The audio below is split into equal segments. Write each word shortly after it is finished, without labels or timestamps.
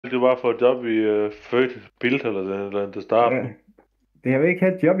du bare få et job i født Bild eller andet til starten. Det har vi ikke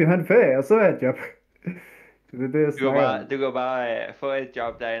have et job, jeg har en ferie, og så er et job. Det er det, jeg Du kan snakker om. bare få et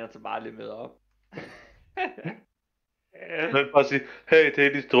job derinde, og så bare lige møde op. Men bare sige, hey, det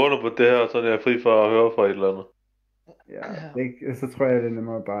er de stråler på det her, så jeg er fri for at høre fra et eller andet. Ja, så tror jeg, det er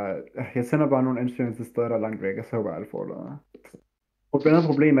nemmere bare... Jeg sender bare nogle ansøgninger til steder, der er langt væk, og så håber jeg aldrig får det. Et andet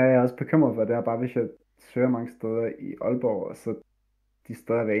problem er, at jeg er også bekymret for, det er bare, hvis jeg søger mange steder i Aalborg, og så de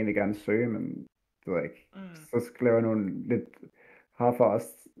steder vil jeg egentlig gerne søge, men det ved jeg ikke. Så skal jeg lave nogle lidt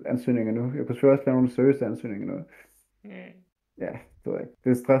hardfast ansøgninger nu. Jeg kunne selvfølgelig også lave nogle seriøse ansøgninger nu. Ja, det ved jeg ikke. Det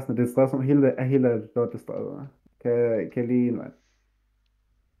er stressende. Det er stressende. Hele lortet stræder. Kan jeg lige noget?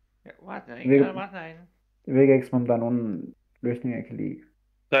 Det virker ikke, som om der er nogen løsninger, jeg kan lide.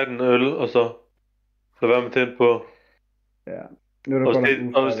 Tag den øl, og så være med tændt på. Ja.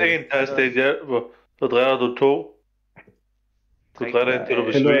 Og hvis en tager sted hjælper, så drejer du to. Du drejer dig indtil du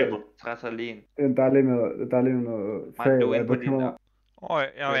besvimer. Træsalin. Det er dejligt med noget ferie. Jeg bekymrer mig.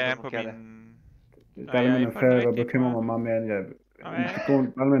 Jeg er på min... Det er dejligt med noget ferie, jeg bekymrer mig meget mere, end jeg...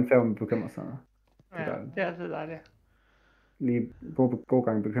 Dejligt med en ferie, man bekymrer sig. Ja, det er altid dejligt. Lige god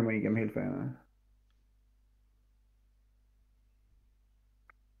gang bekymrer igennem hele ferien.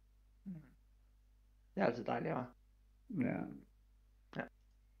 Det er altid dejligt, hva'? Ja.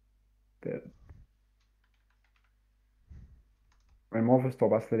 Det er det. Min mor forstår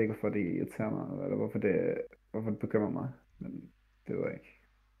bare slet ikke, hvorfor det irriterer mig, eller hvorfor det bekymrer mig, men det ved jeg ikke.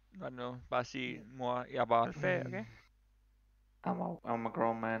 Hvad nu? Bare sige, mor, jeg er bare holdt ferie, okay? I'm a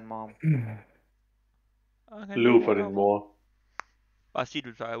grown man, mom. Okay, Løb for din mor. Bare sig,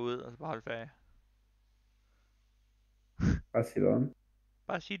 du tager ud, og så bare holde ferie. Bare sig det.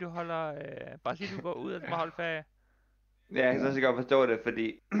 Bare sig, du holder... bare sig, du går ud, og så bare holde ferie. Ja, jeg kan så godt forstå det,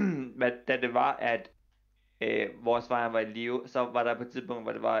 fordi da det var, at vores far var i live, så var der på et tidspunkt,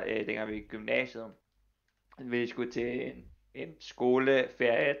 hvor det var, dengang vi i gymnasiet, vi skulle til en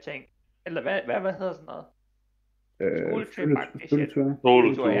skoleferie-ting, eller hvad hedder sådan noget?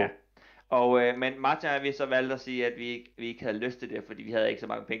 Skoletur, ja. Og, men Martin og vi så valgte at sige, at vi ikke havde lyst til det, fordi vi havde ikke så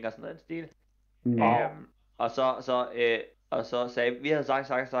mange penge og sådan noget stil. Og så sagde vi havde sagt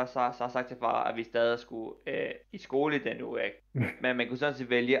til far, at vi stadig skulle i skole i den uge, ikke? Men man kunne sådan set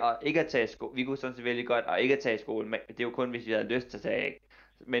vælge at ikke at tage skole. Vi kunne sådan set vælge godt at ikke at tage skole, men det er jo kun hvis vi havde lyst til at tage, ikke?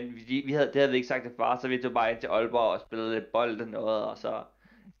 Men det havde vi ikke sagt til far, så vi tog bare ind til Aalborg og spillede lidt bold og noget, og så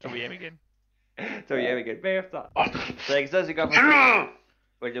tog vi hjem igen. Bagefter. Så jeg kan sådan set godt forstå,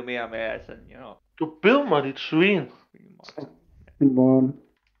 hvor det mere med, at sådan, you know. Du bed mig, dit svin. Min mor.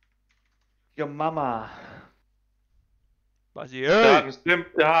 Your mama. Bare sige, hey!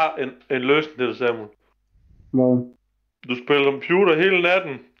 Jeg har en løsning til det, Samuel. Hvad? Du spiller computer hele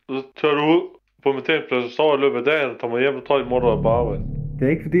natten, og så tager du ud på metanplads og sover i løbet af dagen, og kommer hjem og tror, din mor, du er på arbejde. Det er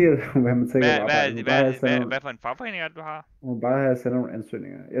ikke fordi, at hun vil have mig til at arbejde. Hvad for en fagforening er det, du har? Hun vil bare have sendt nogle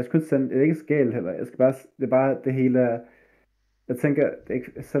ansøgninger. Jeg skulle sende, det er ikke skæld heller. Jeg skal bare, det er bare det hele. Jeg tænker, det er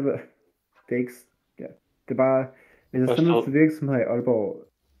ikke selve, det er ikke, ja, det er bare, hvis jeg sender til virksomheder i Aalborg,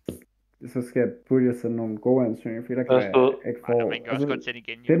 så burde jeg sende nogle gode ansøgninger, fordi der kan jeg ikke få. Man kan også godt sende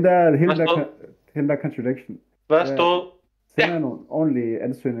igen, jo. Den der contradiction. Hvad stod? Sender jeg nogle ordentlige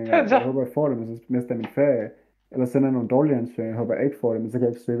ansøgninger, jeg håber, jeg får dem, men så mister jeg min ferie. Eller sender jeg nogle dårlige ansøgninger, jeg håber, jeg ikke får dem, men så kan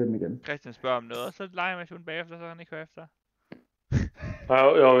jeg ikke søge dem igen. Christian spørger om noget, og så leger man hun bagefter, så kan han ikke høre efter.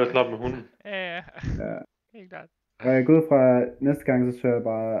 Jo, jeg slapper med hunden. Ja. Helt klart. Og jeg går ud fra næste gang, så søger jeg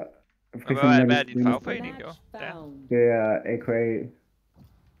bare... Hvad er din fagforening, jo? Det er AKA.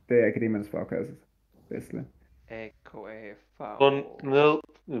 Det er Akademiens Fagkasse. Basically. AKA fag.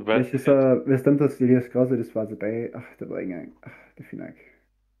 Hvis dem, der lige har skrevet sig, det svarer tilbage. Det ved jeg ikke engang. Det er fint nok.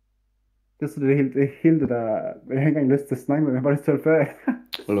 Det er så det hele det der... Jeg har ikke engang lyst til at snakke med, jeg har bare lyst til at holde ferie.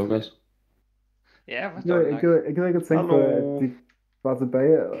 Hallo, guys. Ja, jeg forstår det nok. Jeg gider ikke at tænke på, at de svarer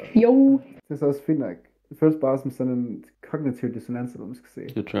tilbage. Jo. Det er så også fint nok. Det føles bare som sådan en kognitiv dissonans, eller man skal sige.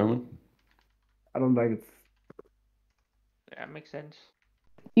 You're German? I don't like it. Yeah, makes sense.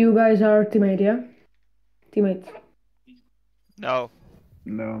 You guys are teammates, yeah? Teammates. No.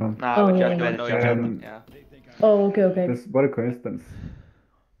 No, we just don't know each other. Yeah. Oh, okay. What a coincidence.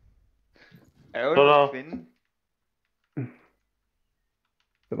 Er jo en kvinde?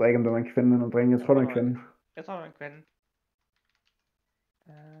 Jeg ved ikke, om det var en kvinde eller en dreng. Jeg tror, det var en kvinde. Jeg tror, det var en kvinde.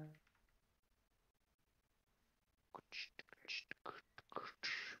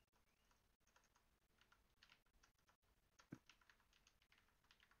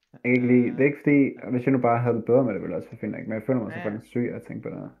 Jeg kan ikke lide, det er ikke fordi, hvis jeg nu bare havde det bedre med det, ville jeg også være fint, men jeg føler mig så faktisk syg at tænke på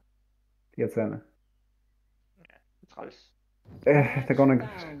det her. Det er irriterende. Ja, det er træls. Der går nok...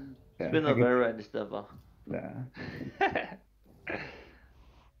 Spil noget VALORANT i stedet for. Ja.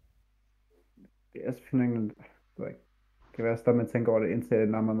 Det er selvfølgelig ikke. Det kan være, at stoppe med at tænke over det, indtil det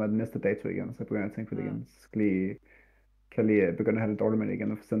nærmer mig den næste dato igen, så begynder jeg at tænke på det igen. Så kan jeg lige begynde at have det dårligt med det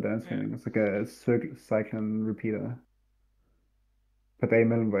igen, og få sendt den ansøgning, og så kan jeg cyclen repeater på dage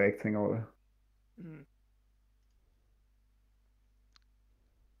imellem, hvor jeg ikke tænker over det.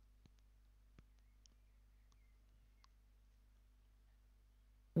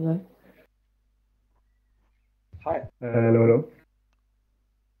 Okay. Hej. Hallo.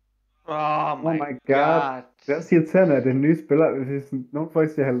 Oh my god. Det er også irriterende, at det er en ny spiller, hvis sådan, nogen folk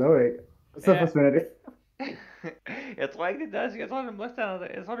siger hallo, ikke? Og så forsvinder det. Jeg tror ikke det er Dansk, jeg tror det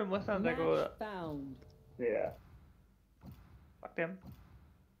er modstanderne, der går ud. Ja. Fuck dem.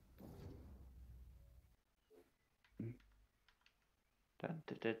 Dun.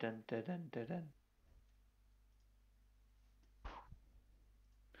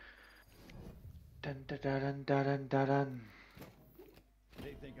 Dun.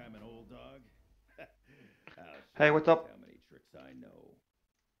 They think I'm an old dog. Hey, what's up? How many tricks I know.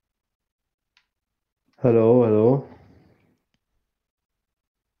 Hello.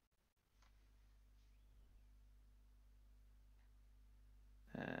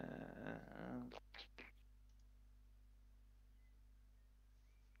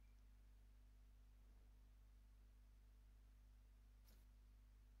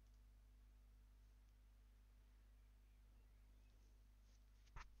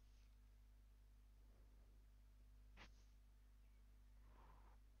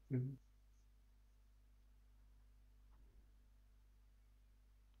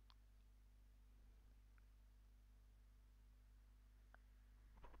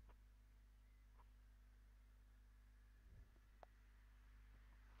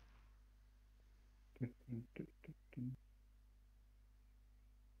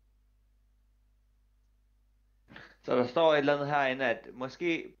 Så der står et eller andet herinde, at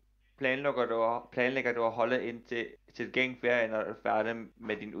måske planlægger du at holde ind til gang ferie, når du er færdig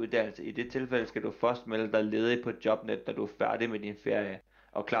med din uddannelse. I det tilfælde skal du først melde dig ledig på Jobnet, når du er færdig med din ferie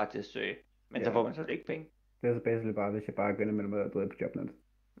og klar til at søge. Men så får man så ikke penge. Det er så basically bare, hvis jeg bare går ind med at drive på Jobnet.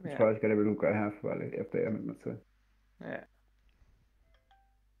 Ja. Jeg tror også, at det vil du gøre her, for lidt efter jeg meldte mig til. Ja.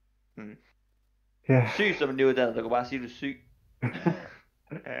 Ja. Syg som en nyuddannet, du kan bare sige, at du er syg.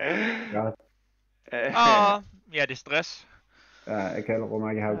 Ja. Ja, det er stress. Ja, jeg kan allerede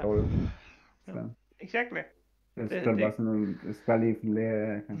mærke, at jeg har det dårligt. Så. Exactly. Det er bare sådan nogle, jeg skal bare lige finde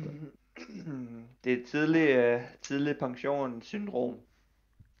læge, kanskje. Det er tidlig pensionssyndrom.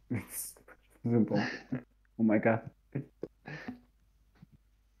 Oh my god.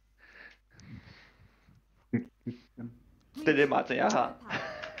 Det er det, Martin, jeg har.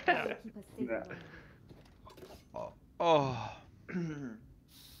 Ja.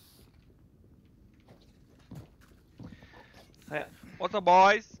 Ja. What's up,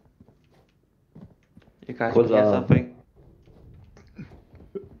 boys? You guys What's hear up? something?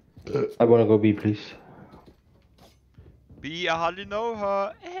 I wanna go B, please. B, I hardly know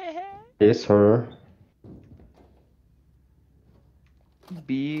her. Yes, sir.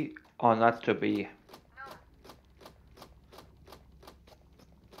 Be or not to be?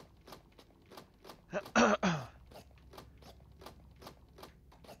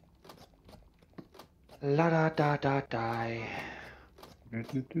 La da da da die.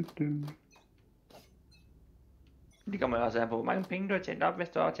 Det kommer også an på, hvor mange penge du har tjent op. Hvis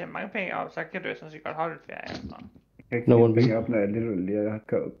du har tjent mange penge op, så kan du sådan set godt holde en ferie. Så. Jeg kan ikke No no one penge op, når jeg lige har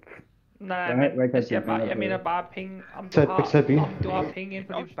købt. Nej, Hvad men kan jeg siger jeg bare, tjene jeg op mener med? bare penge, om Tag B. du har penge ind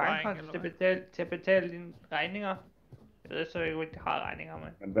på din Opsparing, bankkonto eller til at betale dine regninger. Jeg ved så ikke, hvor de har regninger, men...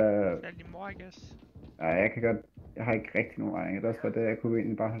 Men hvad... Det er din mor, I guess. Nej, jeg kan godt... Jeg har ikke rigtig nogen regninger. Det er også bare det, jeg kunne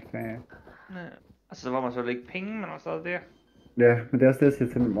egentlig bare holde ferie. Ja. Altså, så var man så ikke penge, men også der. Ja, men det er også det, jeg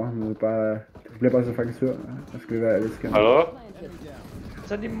siger til min mor. Hun bliver bare så fucking sur. Jeg skal vi være lidt skæmt. Hallo?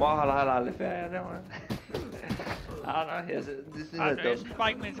 Så din mor holder heller aldrig ferie, det var det. Nej, det synes jeg er Jeg dumt. synes bare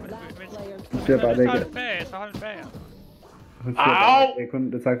ikke, mens Hun siger bare, det hold ikke... en ferie, så hold en ferie. Hun siger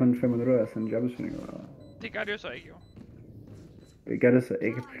bare, det tager kun 5 minutter at sende jobansøgning. Og Det gør det jo så ikke, jo. det gør det så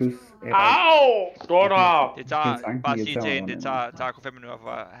ikke plus... Au! Står der! Det Det er tager, tanken, bare jeg sige tager til over hende, det den. tager kun 5 minutter for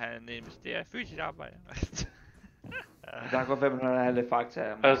at han investerer i fysisk arbejde. Der går 500 af alle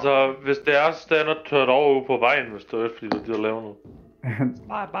fakta. Altså, hvis det er stand og tørt over ude på vejen, hvis det er fordi du gider lave noget.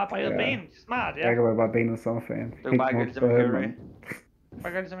 Bare brede Ja. ben. Smart, ja. Jeg kan bare benet sommerferien. Du kan bare gøre ligesom Harry.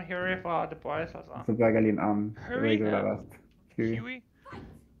 Bare gøre ligesom Harry fra The Boys, altså. Så brækker jeg lige en arm. Jeg ved ikke, hvad der er værst. Kiwi?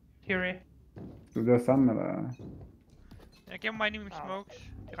 Harry. Skal vi gøre sammen, eller? Jeg gemmer mig ind i mine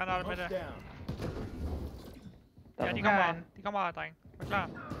smokes. De render aldrig med det. Der Ja, er de nogen kommer, herinde. de kommer, dreng. Er klar?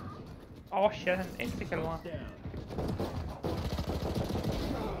 Shit, han insta-kalder mig.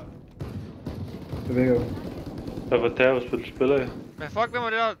 Det ved jeg jo. Der var der, hvor spiller jeg. Men fuck, hvem var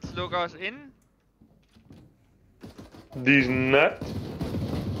det, der slukker os inde? These nut.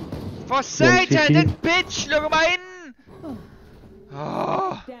 For satan, CT. den bitch lukker mig inde!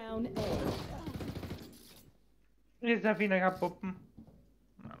 Down A. Det er så fint, at jeg har på dem.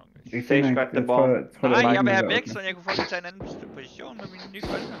 Ikke Sage fint, got jeg the tror- bomb. jeg tror, der er Nej, mange, jeg vil der have gør væk, det. så jeg kunne få tage en anden position med mine nye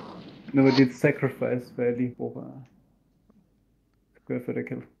kolder. Nu er dit sacrifice, hvad jeg lige bruger. Skal jeg få det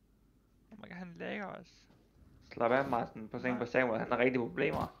kill? Oh my god, han lægger os. Slap af, Martin. På sengen på Samuel. Han har rigtig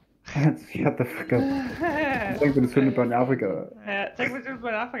problemer. Shut the fuck up. Tænk på det sultne børn i Afrika. Ja, tænk på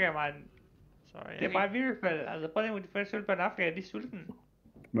sultbørn i Afrika, man. Sorry, Det er bare et virusfald. Altså, prøv lige med de første sultbørn i Afrika, de er sulten.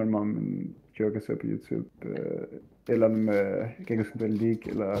 Men om en joker så på YouTube. Eller om Gengis spille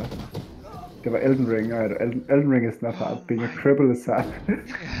League, eller... Det var Elden Ring, og Elden Ring is not hard. Being a cripple is hard.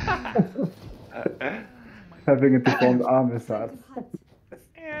 Having a deformed arm is hard.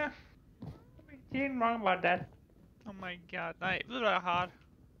 Yeah. You ain't wrong about that. Oh my god, nej, ved du hvad er hard?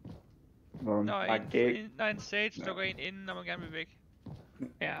 Hvor Når en Sage lukker en inden, når man gerne vil væk.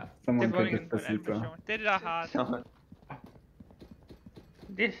 Ja, someone det can var just På en anden proceed position. Det er det der er hard.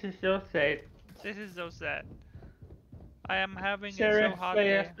 This is so sad. This is so sad. I am having it Sarah, so hard play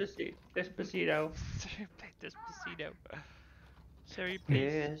day. Despacito. Sorry, play Despacito. Sorry,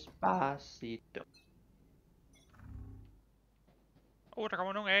 please. Despacito. Der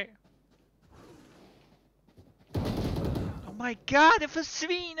kommer nogen af. Oh my god, det er for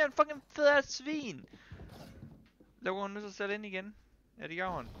svin! Det er en fucking fed ass svin! Lukker hun nu sig selv ind igen? Ja, det gør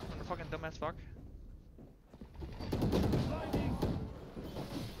hun. Hun er fucking dum as fuck.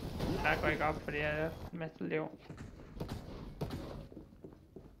 Jeg går ikke op, fordi jeg er masser liv.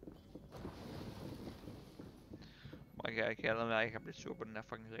 Oh my god, jeg kan allerede mærke, at jeg kan blive sur på den der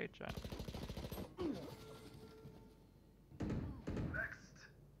fucking Sage her.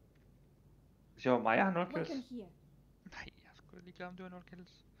 Det var mig, jeg har 0 Look kills. in here. Nej, jeg er sgu da ligeglad om du har 0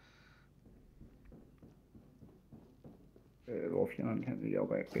 kills. hvor fjenderne kan lide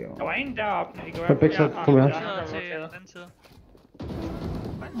op ad Der var en deroppe, når de går På begge sider, kom her. Jeg er til den anden side.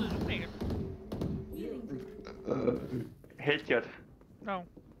 Hvad er det, du mener? Headshot. No.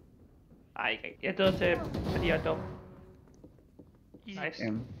 Nej, ikke rigtigt. Jeg døde til, fordi jeg er dum. Easy.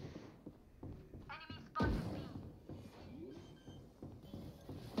 Nice.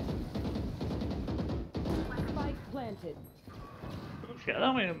 Spike planted. Du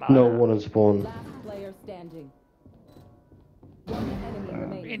skader mig meget. No one on spawn. Last player standing. One enemy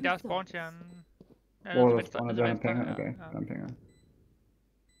remaining. En der er spawnstjernen. Ja, Hvor til der venstre, spawner til der venstre, penge, ja, okay. ja. Der penge.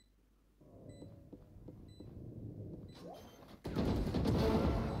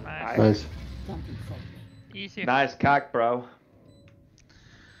 Nice. Nice. Easy. Nice cock, bro.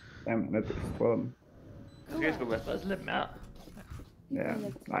 Jamen, det prøver den. Du skal sgu være stadig lidt mere. Ja,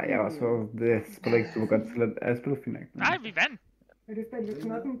 nej, jeg var så... Det spiller ikke super godt til at... Jeg spiller fint ikke. Nej, vi vandt.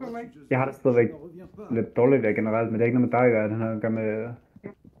 Jeg har det stadigvæk lidt dårligt der generelt, men det er ikke noget med dig at gøre. Den har at gøre med...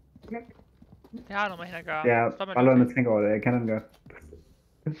 Det har noget med hende at gøre. Ja, Stop med bare lad det. mig tænke over det. Jeg kan den godt.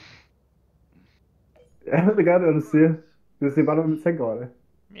 Jeg ved det godt, hvad du siger. Du siger bare, lad mig tænke over det.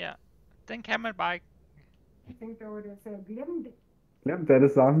 Ja, den kan man bare ikke. Glem det er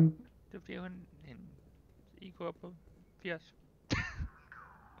det samme. Det bliver hun en IQ på 80.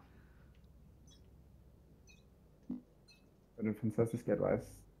 Det er en fantastisk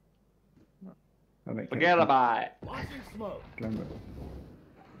advice. Forget about it. Launching smoke. Glem det.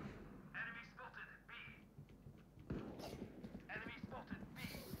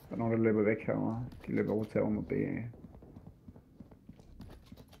 Der er nogen, der løber væk herovre. De løber over til over mod B.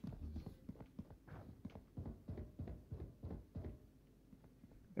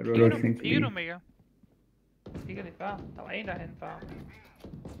 Jeg vil ikke tænke Ikke til du mere. Kigger det før. Der var en derhen før.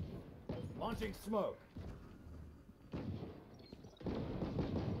 Launching smoke.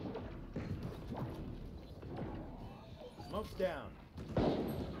 Smoke's down.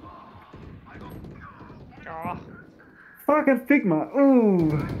 Åh, Fuck, han fik mig!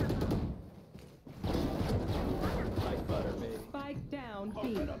 Like butter, baby. Spike down B.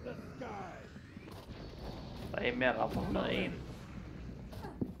 Open up the sky. der er en mere ramt på 101.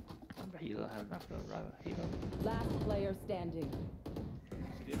 Han var healer, han var blevet healer. Last player standing.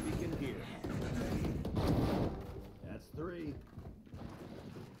 See if we can hear. That's 3.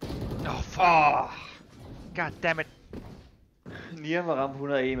 Oh, fuck. God damn it. Nian var ramt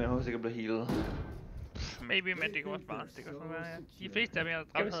 101, men hun er sikkert blevet healet. Maybe, men det kan også bare. Det kan også være, ja. De fleste af dem, jeg har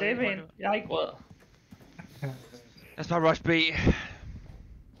Skal vi dræbt, save en? Jeg har ikke råd. Lad os bare rush B.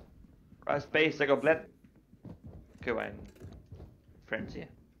 Right space, der går blandt. Køber en frenzy.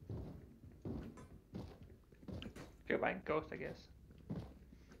 Køber bare en ghost, I guess.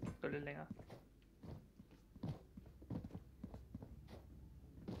 Gå lidt længere.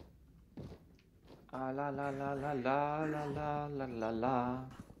 Ah, la la la la la la la la la la.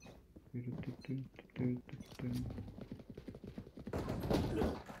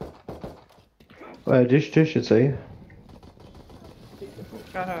 Dish, it's A.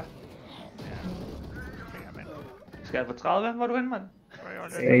 Godt her. Skal jeg få 30? Hvor er du henne, mand?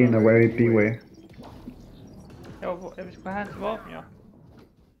 A in a very B way. Jeg vil sgu have hans våben, jo.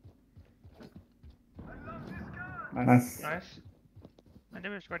 Nice. Nice. Men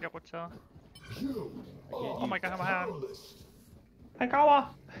det vil sgu godt, jeg roterer. Oh my god, han var her. Han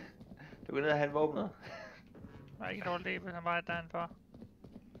kommer! Du går ned og have våbnet. Der er ikke dårligt det, hvis han var derhenfor.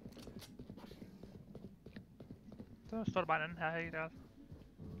 Så står der bare en anden her, ikke der.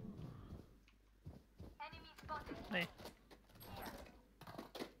 Nej.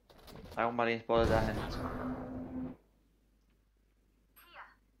 Der er bare lige en spottet derhen.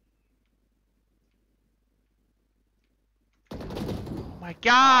 Oh my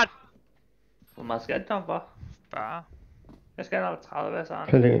god! Hvor meget skal det for? Bare. Jeg skal have 30, hvad så?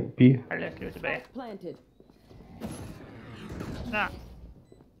 Planting B. Jeg skal tilbage. Planted. Ja.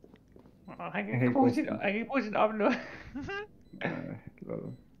 Han kan ikke bruge sin op nu.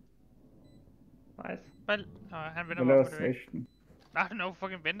 Nice. Vel, han vender Hvad mig laver på det væk. Station? No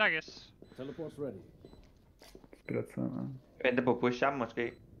fucking venter, I guess. Teleport's ready. Spiller tiden, Venter på push sammen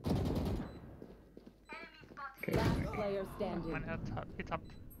måske. okay. Last player standing. Man har tabt.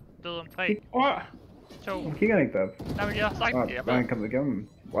 Død om 3. 2. Han kigger ikke derop. Nej, men jeg har sagt det. Var han kommet igennem?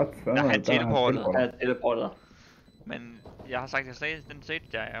 What? Hvad Nej, var han det? Der har teleportede. teleportet. Han teleportede. Men jeg har sagt, at den stage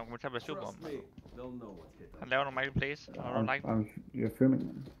der, jeg kommer til at være super om. Trust me, they'll know what's hit. Han laver nogle Michael plays, og I don't like them. You're filming,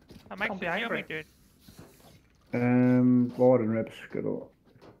 man. I'm actually filming, dude. Hvor er den rap beskyttet?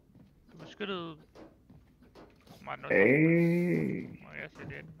 Du beskyttede... Hey. Jeg siger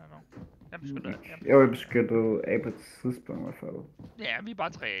det, jeg beskyttede. Jeg var beskyttet A på et tidspunkt i hvert fald. Ja, vi er bare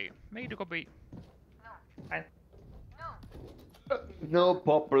 3 af. Men du går B. Nej. No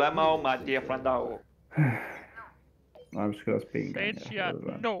problemo, my dear friend. Nej, jeg beskytter også B en gang. Stage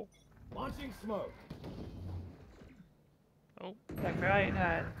siger no. Launching smoke. Jeg kører ind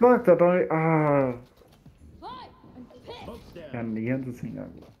her. Fuck, der er dårligt. Ah. Smoke's Jeg down. har nieren, så tænker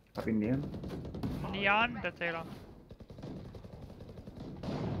jeg. Har vi nieren? Neon, der taler.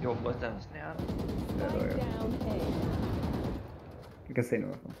 Jo, modstanders nære. Spike down A. Jeg kan se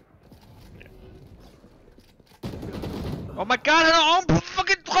noget i hvert fald. Oh my god, han er oven på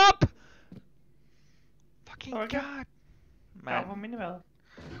fucking drop! Fucking Okay. god! Der er på Man. minimad.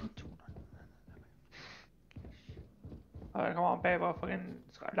 Og der kommer om bagved for en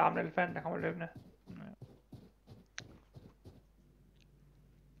larmende elefant, der kommer løbende.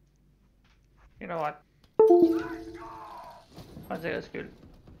 You know what? For en sikkerheds skyld.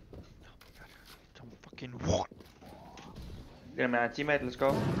 Some fucking what? Det er med en teammate, let's go.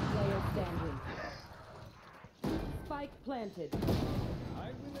 Player standing. Spike planted.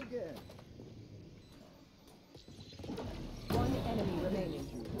 I win again. One enemy remaining.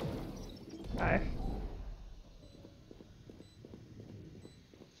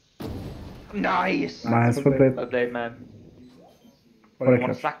 Nice! Nice, well played. Well played, man. What a I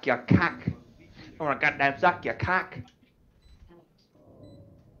wanna catch. suck your cock. I wanna goddamn suck your cock.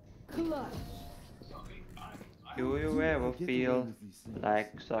 Clutch. Do you ever feel like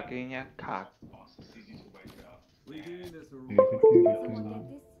sucking your cock? Leading is a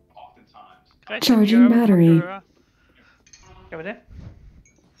Christian, Charging vi øver på battery. at køre. Kan vi det?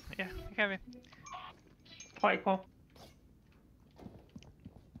 Ja, det kan vi. Tror jeg ikke på.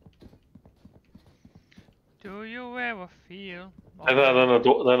 Do you ever feel... Den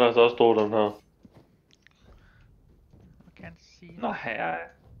er altså også stor, den her. I can't see. Nå, her.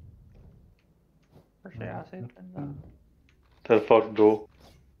 Jeg har set den der. Den er fucking god.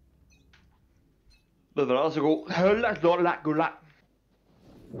 Ved du hvad, der er så god? Hold da, lort, lang, god lang.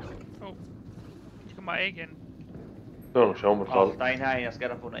 Oh. Vi skal mig igen. Det var noget sjovt med trold. Der er en herinde, jeg skal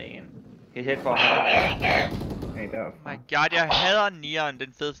der fundet en. Kan I hætte for? Hey, der. Oh my god, jeg hader Neon,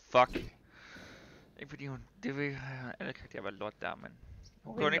 den fede fuck. Ikke fordi hun... Det vil... Alle karakterer var lort der, men...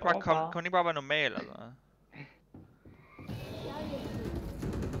 Kunne hun ikke bare komme... Kunne hun ikke bare være normal, eller noget?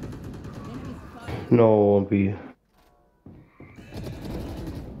 No, on B.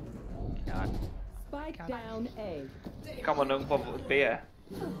 God. Spike down A. Kommer nogen fra BA.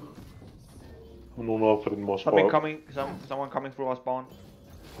 Nogen op for din mors Someone coming through our spawn.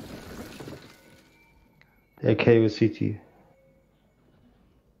 AK with CT.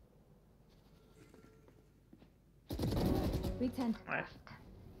 Return. Nice.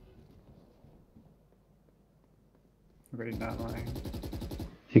 Really not lying.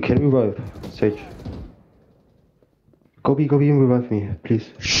 You can revive, Sage. Go B and revive me,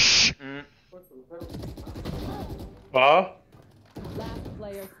 please. Mm. Hvad? Last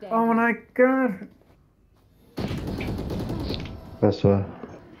player standing. Oh my god. Hvad så?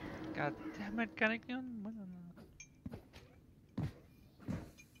 Goddammit, kan ikke noget?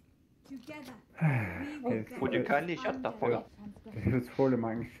 Would you kindly shut the fuck up? Det er utrolig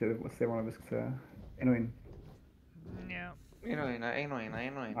mange stemmer, vi skal tage. Endnu en. Ja. Endnu en.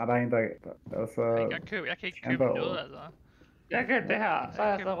 Ah, der er en, der er så... Jeg kan ikke købe noget, altså. Jeg købte det her, så er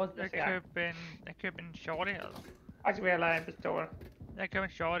jeg stadig rundt. Jeg køber en shorty, altså. Og så vil jeg lege en pistol. Jeg køber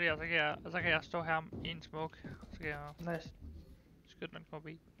en shorty, og så kan jeg stå her i en smoke. Så kan jeg Nice. skyde den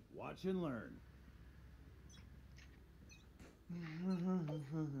forbi. Watch and learn.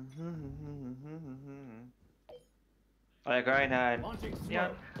 Og jeg gør en her. Launching Ja.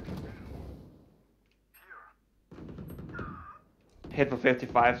 smoke. Hit for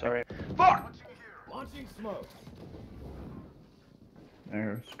 55, sorry. Fuck! Launching smoke.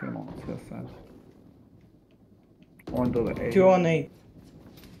 Jeg skynder mig over til at starte. Og en død af A. 2 on A.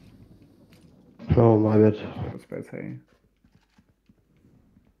 Oh, my bad. Jeg vil tilbage til A.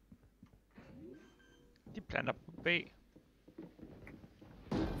 De planter på B.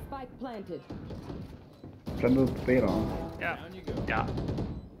 Spike planted. Plantet på B derovre. Ja. Down you go. Ja.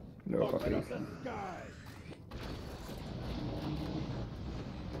 Løber bare Open up B. the sky.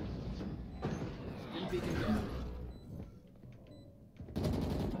 Beacon down.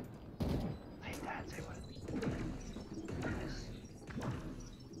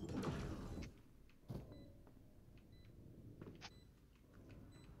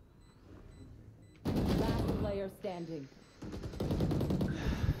 Last player standing.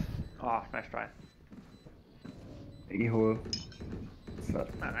 Nice try. Ikke i hovedet. Så.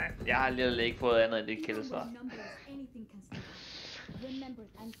 Nej. Jeg har alligevel ikke fået andet end det kill, så.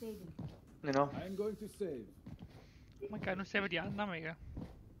 You know? I am going to save. Man kan nu se, hvad de andre mega.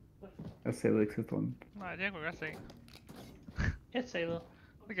 Jeg savede ikke sidste runde. Nej, det kunne jeg godt se. Jeg savede.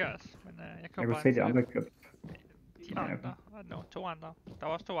 Det gør jeg også, men jeg Jeg køber kunne bare se en de andre save. købte. De andre. No, 2 andre. Der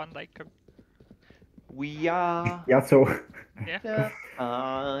var også 2 andre, der ikke købte. We are... Jeg så. Ja.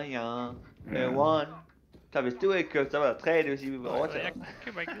 The one. Så hvis du ikke købte, så var der 3, det vil sige, vi var Altså, overtaget. jeg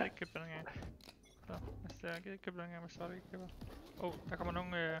køber ikke, gider ikke købe den gang. Så, hvis jeg gider ikke købe den gang, så er det ikke køber. Der kommer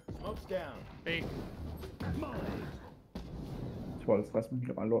nogle Smoke's down. B. Jeg tror, det er stress, men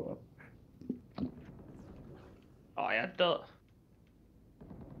helt bare lort op. Jeg er død.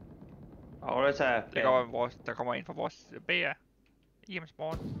 Og det tager Der kommer en fra vores B'er. I hjemme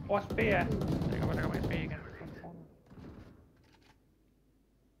spawn. Vores B er. Der kommer en B igen.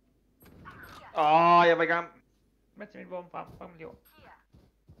 jeg var i gang. Med til min våben frem. Fuck mit liv.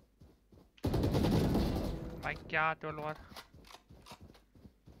 My god, det var lort.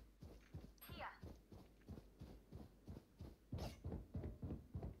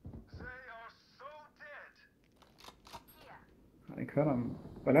 Har ikke hørt om...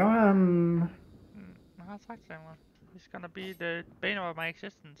 Hvad laver han? Jeg har sagt til mig. It's gonna be the bane of my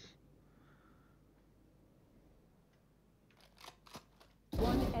existence.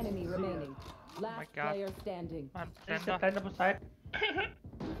 One enemy remaining. Last God. player standing. Han Jeg planter. planter på side.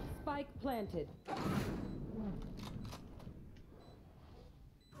 Spike planted.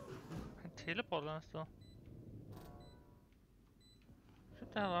 Han teleporter et eller andet sted. Så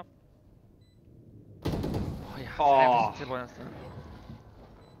deroppe. Jeg har teleporter et sted.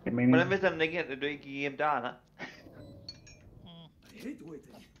 Jeg mener, Hvordan vidste han ikke, at du ikke gik hjem døren, her? I hate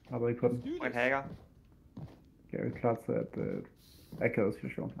waiting. har du ikke på den? Og en hacker. Jeg er jo klar til at... akavet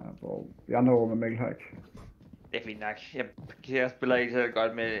situation her, hvor vi andre over med Mikkel Hack. Det er fint nok. Jeg spiller ikke så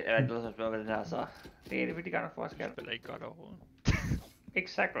godt med, eller ikke som spiller med den her, så... Det er det virkelig godt nok forskel. Jeg spiller ikke godt overhovedet.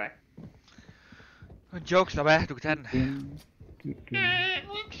 Exactly. En joke, slap af. Du kan tage den.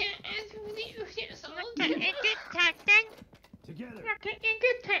 Together.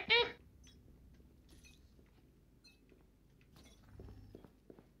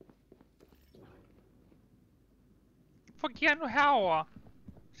 Fuck jer nu herover.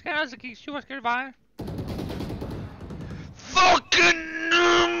 Skal han altså kigge 7 forskellige veje? Fucking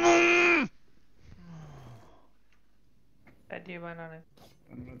Ja, det var noget.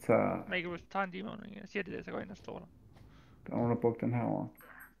 Der Make it tager en demon. Jeg siger det der, så går jeg ind og står der. er nogen, der brugte den her over.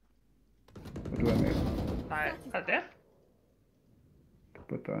 Og du er med. Nej, er det? Du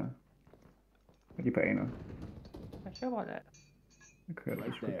burde der... Er de på A nu? Jeg køber det. Jeg kører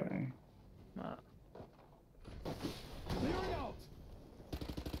det sgu bag. Nej. Clearing out.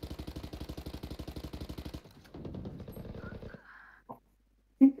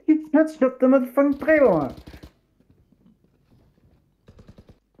 Headshot, der motherfucking dræber mig!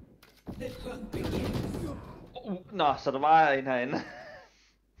 Nå, så der var en herinde.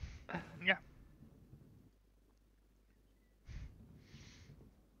 Ja.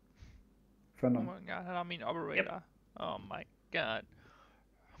 Fanden. Oh my god, han er min operator. Yep. Oh my god.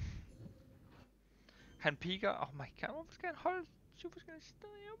 Han piker. Oh my god, hvorfor skal han holde 7 forskellige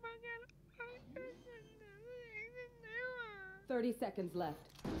steder? Oh my god. 30 seconds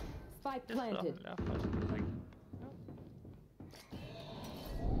left. Spike planted.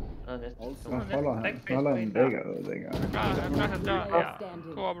 Holder en dækker, dækker.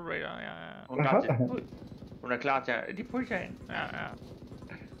 Co-operator, ja. Hun er klar til de pusher ind. Ja.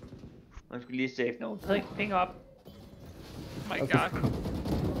 Hun skal lige save nogen. Ping op. Oh my god.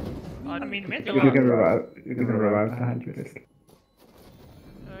 Og min mænd, You can revive behind you list. Jeg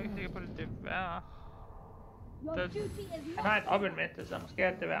er ikke sikker på, at det er værre. Han har et open med, så måske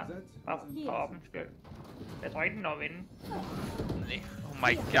er det værd. Bare for open skyld. Jeg tror ikke, den når at vinde. Oh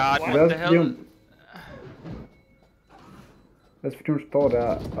my god, what the hell? Hvad fordi hun står der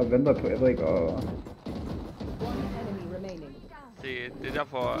og venter på Erik og... Det er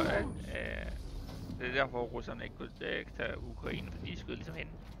derfor, at det er derfor, russerne ikke kunne tage Ukraine, for de skød ligesom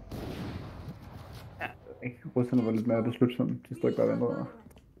hende. Ja. Russerne var lidt mere beslutsomme. De stod ikke bare ventet.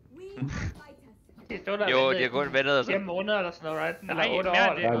 Jo, de har kun ventet altså. 5 måneder eller sådan noget, right? Nej, eller 8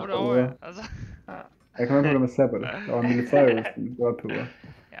 mere år. det er 8 år, ja. Altså. Jeg kan med på det med Sabbat. Der var militærøvelsen, det var på uger.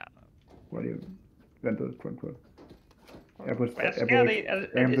 Ja. Hvor de ventede, quote. Hvad sker det?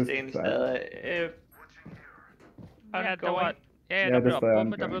 Er det stadig stadig? Ja, der var... Ja,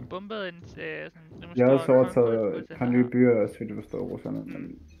 der blev bombet en sådan... Jeg har også overtaget et par nye byer, så vidt jeg forstår russerne,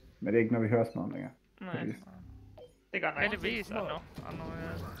 men det er ikke noget, vi hører sådan noget længere. Nej. Det gør nok. Ja, det viser nu.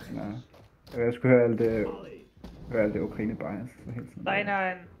 Ja. Jeg skulle høre alt det Ukraine bias. Der er en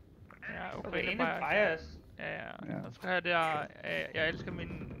her en... Ja, Ukraine bias. Ja. Jeg skal have der... Jeg elsker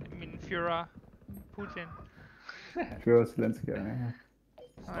min Führer, Putin. Führer Zelensky, ja.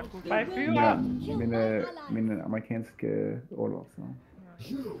 Min amerikanske overlov, så.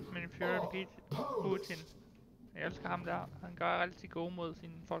 Min Führer Putin. Jeg elsker ham der. Han gør altid gode mod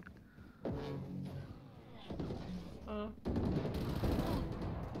sine folk.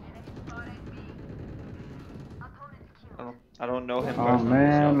 I don't know him personally. Oh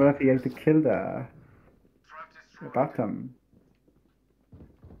man, hvad fik jeg ikke kill der? Jeg bagte ham.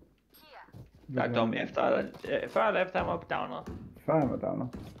 Der er dum efter, før eller efter han var downer? Før han var downer.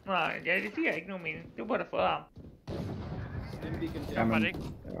 Nej, ja, det giver ikke nogen mening. Du burde have fået ham. Jamen, jeg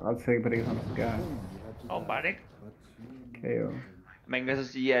er ret sikker på, at det ikke er sådan, det skal. Åbenbart ikke. Okay, jo. Man kan så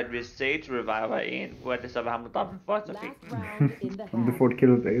sige, at hvis Sage reviver en, hvor det så var ham, der dræbte den første, så fik den. Om du får et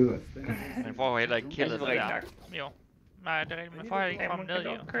kill bagud. Man får jo heller ikke killet det der. Jo. Nej, det er rigtigt. Man får ikke frem ned, jo.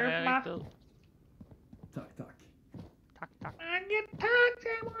 Han er ikke død. Tak.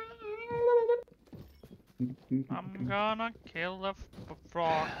 I'm gonna kill a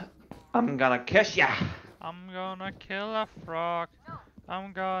frog. I'm gonna kiss ya. I'm gonna kill a frog.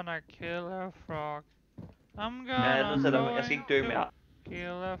 I'm gonna kill a frog. I'm gonna jeg skal ikke dø mere.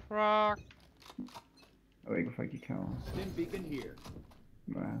 Kill a frog. Jeg ved ikke, hvorfor jeg gik herovre.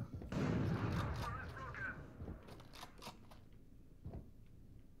 Nej.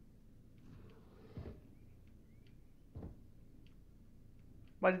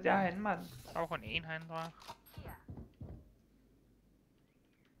 Hvor er det derhenne, mand? Der var kun én herinde, tror jeg.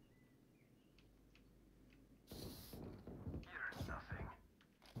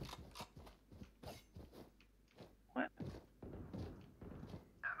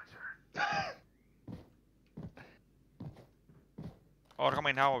 Der kommer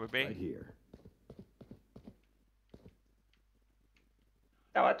en herovre ved bag.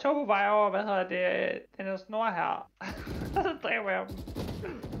 Der var 2 på vej over, hvad hedder det, den her snor her. Så dræber jeg dem.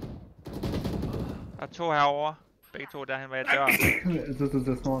 Der er 2 herovre. Begge 2 derhen, hvor jeg dør. Jeg synes, det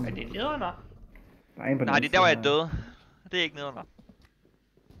er snoren. Er det nedenunder? Nej, det er der, hvor jeg døde. Det er ikke nedenunder.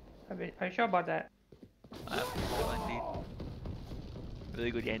 Are you sure about that? Nej, det var en del. Jeg ved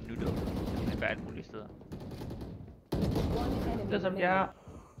ikke, hvor de er nu døde. Det kan være alle mulige steder. Det er som jeg har.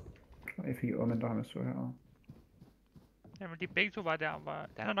 Jeg fik omvendt ham, jeg så herovre. Jamen, de begge 2 var der, hvor...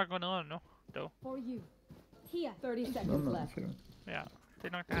 Den er nok gået nedenunder nu, dog. Here, 30 seconds left. Ja, det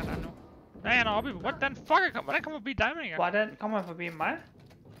er nok der, han er nu. Nej, han er oppe i... Hvordan fuck? Hvordan kommer forbi dig, men hvordan kommer han forbi mig?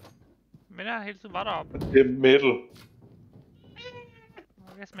 Men jeg hele tiden var deroppe. Det er middel.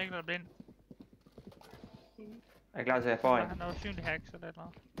 Jeg smækker dig blind. Jeg er klar til at få en. Han er usynlig hack, så det er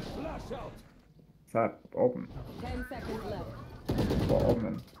noget. Så er åben. 10 seconds left. Hvor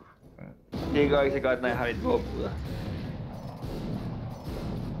åben. Det går ikke så godt, når jeg har et våben ude.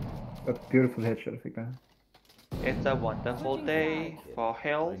 A beautiful headshot, jeg fik der. It's a wonderful day for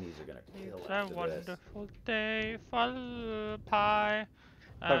health. It's a wonderful day for pie.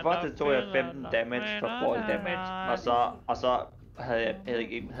 For det første tog jeg 15 damage for 40 damage, og så havde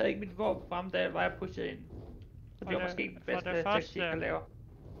jeg ikke mit våben frem, da jeg pushede ind. Så det var måske den bedste taktik at lave.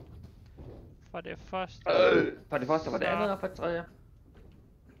 For det første. For det første, for det andet og for det tredje.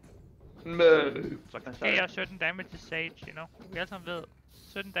 Så gav jeg 17 damage til Sage, you know. Vi alle sammen ved,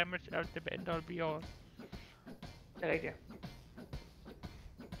 17 damage er det end der vil blive over. Det er rigtigt.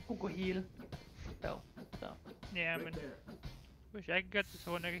 Hun kunne heal. Så. Ja, men hvis jeg ikke gør det, så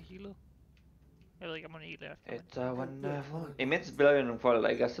var hun ikke healet. Jeg ved ikke, om hun healer efter. It's a wonderful... Imens spiller vi nogle folk, der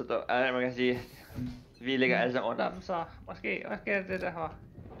ikke er så der. Man kan sige, vi ligger alle sammen under dem, så måske er det der her.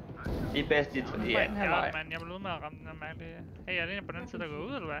 De er bedst i den her vej. Ja, men jeg vil ud med at ramme den her mærkelige... Hey, er det en på den side, der går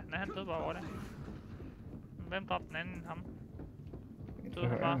ud, eller hvad? Nej, han døde bare over det. Hvem dræbte den anden end ham? Døde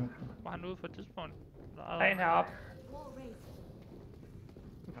han bare? Var han ude på et tidspunkt? Der er en heroppe.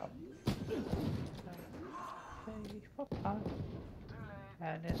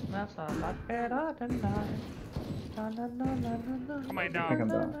 And it smells a lot better than mine. Kommer en deroppe.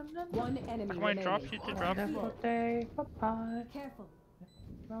 Kommer en drop, shit til drop. Careful.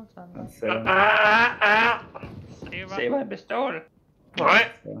 Saver en pistol.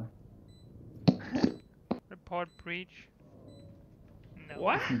 Nej. Report breach. No.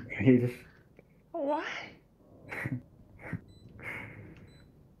 What? Breach. Why?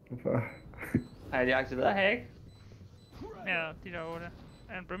 Hvorfor? Har de aktiveret hack? Ja, de der 8.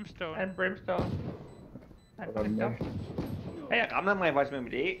 And brimstone. And brimstone. Hey, jeg rammer mig faktisk med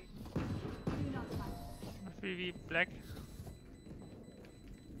mit E. Fordi vi er black.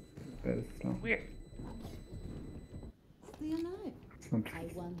 Weird. Stay alive. I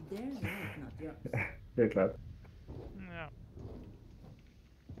want their life, not yours. Ja, det er klart. Ja.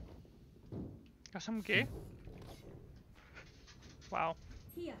 Og som gay. Wow.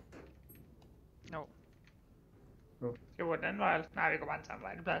 Here. No. Skal vi gå den anden vej? Nej, vi går bare den samme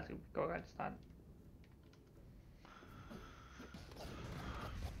vej. Det plejer at gå godt til starten.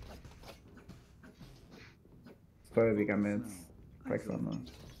 Så er vi i gang med et fræk sådan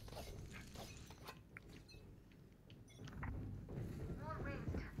noget.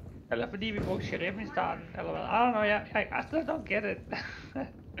 Eller fordi vi brugte sheriffen i starten, eller hvad? I don't know, I still don't get it.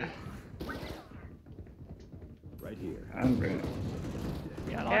 Right here. I'm ready.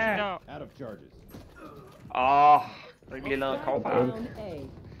 Ja. Out of charges. Der er lige lavet kovfar.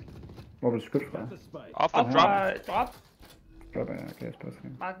 Hvor blev du skudt fra? Off og drop. Drop. Drop er okay,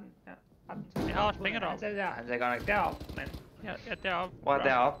 spørgsmål. Martin, ja. Jeg har også fingre deroppe. Han sagde godt nok deroppe, men... Ja, deroppe. Hvor er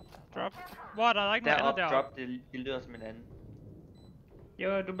deroppe? Drop. Hvor er der ikke noget andet deroppe? Drop, det lyder som en anden.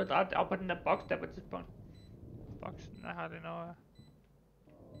 Jo, du blev dræbt op på den der boks der på et tidspunkt. Boksen, der har det noget...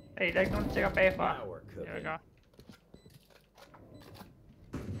 Hey, der er ikke nogen, der tjekker bagfra. Jeg er klar.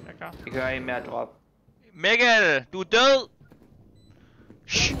 Jeg er klar. Vi kører en med at droppe. Mikkel, du er død!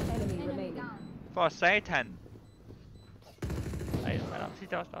 Enemy remaining. For satan. Ej, hvad er der? Sig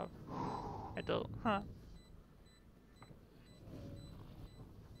det også deroppe. Jeg er død. Huh.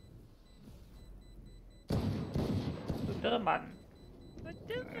 Du er død, Martin.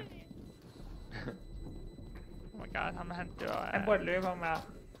 Oh my god, han dør. Han burde løbe om her.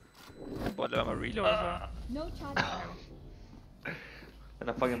 Han burde lade mig reload så. No charge. Den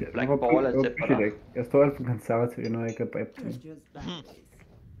er fucking black ball af tæt på dig. Jeg står alt for konservativ, når jeg ikke er dræbt. You're just bad.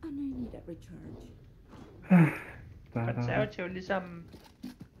 And I need a recharge. Konservativ ligesom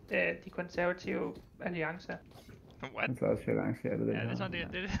de konservative alliancer. What? Så også arrangeret det. Ja, det er sådan, det er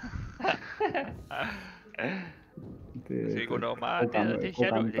det. Det skal gå nok meget. Det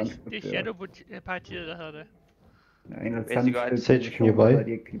er Shadow-partiet, der hedder det. Ja, en af Vidste I godt, havde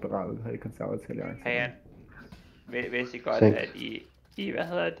de ikke liberale, havde de konservative alliancer. Hey, vidste I godt, at i hvad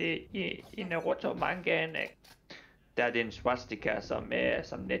hedder det, i Naruto mangaen, der er det en swastika, som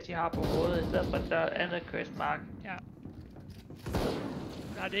Neji har på hovedet, i stedet for der andet kørsmark. Ja.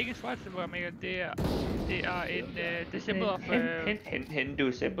 Nej, det er ikke en swastika, Mikkel. Det er en the symbol of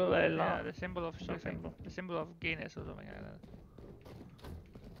Hindu symbol, eller? Ja, the symbol of something. The symbol of gayness, eller something like that.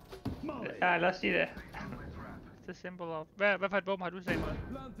 Ja, lad os sige det. The symbol of... Hvad for et våben har du sagt med?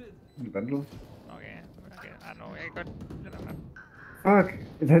 En vandløb. Okay. I know, jeg kan godt... Fuck!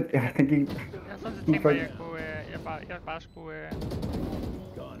 Ja, den gik... Jeg har sådan set tænkt mig, at jeg kunne... Jeg bare skulle...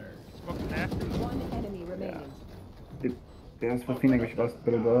 smukke den af. One enemy remaining. Det er også for fint, at hvis jeg bare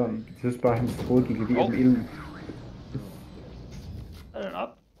spiller bedre. Jeg synes bare, at hans hoved gik lige om ilden. Er den op?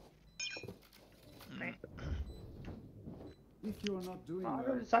 Nej. If you are not doing Nå,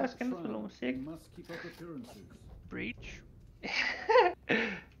 well, det er sejt skændes med noget musik. you must keep up appearances. Breach.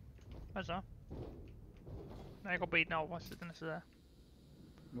 Hvad så? Nej, jeg går beat over på den her side af.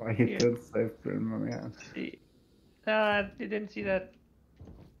 Why he did save film, ja. Ja, det didn't see that.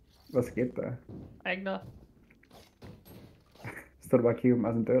 Hvad skete der? Ikke noget. Så du bare kigge på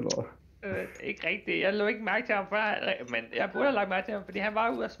mig sådan død, eller? Ikke rigtigt. Jeg lå ikke mærke til ham før, men jeg burde have lagt mærke til ham, fordi han var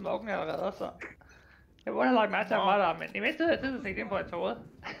ude af smoken allerede, så... Jeg burde have lagt mærke til ham var der, men i mindste tid, så fik det ind på et tåret.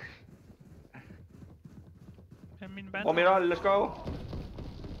 Hvor min hold, let's go!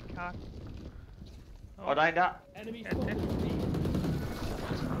 Klart. Og der er en der. Ja, det.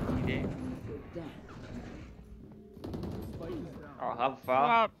 Og ham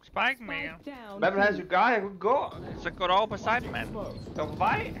far. Spike med. Hvad vil han skulle gøre? Jeg kunne gå. Så går du over på siden, mand. Jeg var på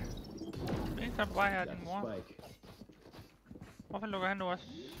vej. Det er ikke så på vej her, din mor. Hvorfor lukker han nu også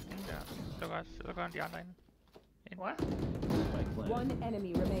inde der? Lukker han de andre inde? What? One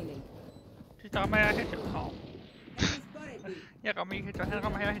enemy remaining. Sidst rammer jeg headshot. Jeg rammer ikke headshot, han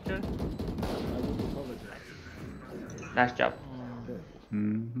rammer her headshot. Nice job.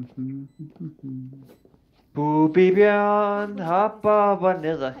 Bubibjørn hopper op og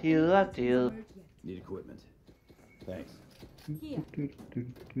ned og hedder det. Need equipment. Thanks.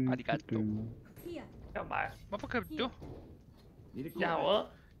 Arigato. Det var mig. Hvorfor købte du? Need Jeg har equipment. råd.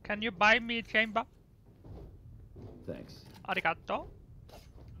 Can you buy me a chamber? Thanks. Arigato.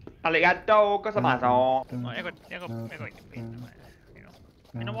 Arigato, gozaimasu. Nå, jeg går ikke ind.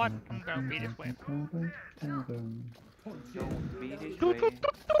 You know what? I'm gonna be this way.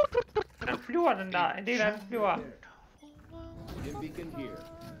 Den flyver, den der. En del af den flyver. Dim beacon here.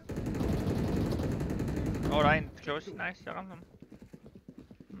 Der er en close. Nice, jeg ramte ham.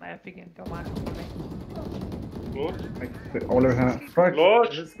 Nej, jeg fik en. Det var mig. Overlev her.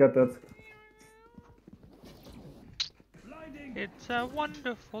 Fuck! Skat det. It's a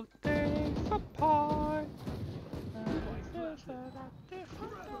wonderful day for pie.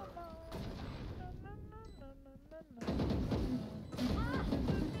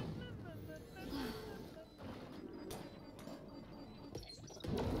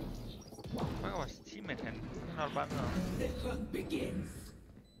 Hvor er vores teammate hen? Den har du bare med.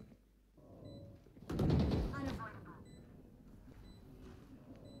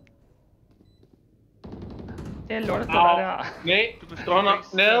 Det er lortet, det der. Nej, Du kan stå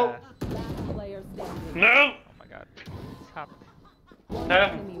nok ned. Player standing. Ned! Oh my god. Tabt.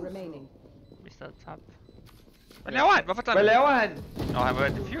 Ja. Enemy remaining. Vi er stadig tabt. Hvad laver han? Hvorfor tager Hvad laver han? Nå, han var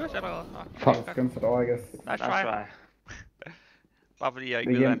diffuse allerede. Nå, Fuck, den for dig, I guess. Nice try. Bare fordi jeg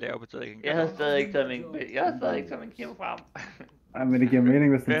ikke ved, hvad han laver, betyder ikke, Jeg havde stadig ikke taget min kill frem. Ej, men det giver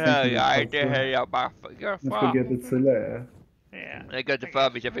mening, hvis den det havde jeg bare gjort Nu fra. skal jeg det til, ja. Ja. Jeg gør det før,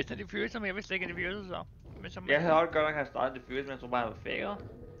 hvis jeg vidste, at de diffuse, men jeg vidste ikke, at de diffuse, så. Men som Jeg havde også godt nok have startet det fyret, men jeg tror bare, han var faker.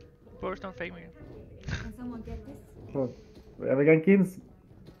 Burst on fake me. Jeg vil gerne give en...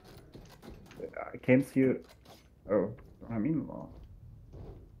 I can't see you. Oh, har min var.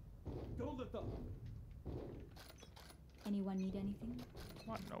 Anyone need anything? I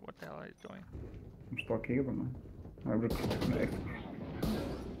don't know what the hell he's doing. Hun står og kigger på mig. Jeg vil ikke.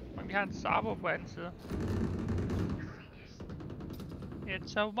 Men vi har en Sabo på anden side.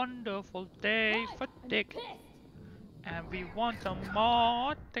 It's a wonderful day for dick. And we want some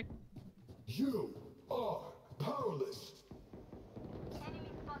more dick. You are powerless.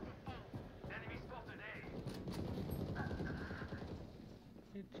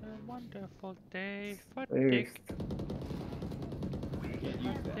 It's a wonderful day for dick.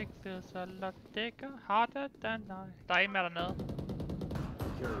 Dick feels a lot dicker, harder than I. Der er en mere dernede.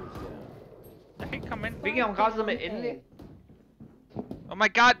 Jeg kan ikke komme ind. Hvilken har græsset med endelig? Oh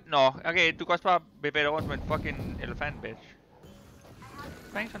my god, no. Okay, du kan også bare bevæge dig rundt som en fucking elefant, bitch.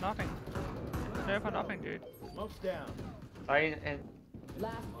 Thanks for nothing. There for nothing, dude. Smoke's down. Der er en...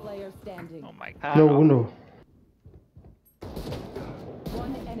 Last player standing. Oh my god. No, no.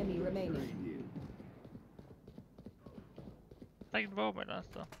 One enemy remaining. Der er ikke et våben eller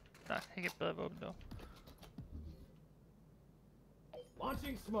sted. Der er ikke et bedre våben dog.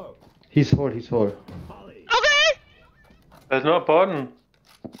 Launching smoke. He's hold. Holly. There's no button.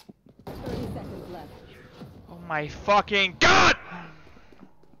 30 seconds left. Oh my fucking god!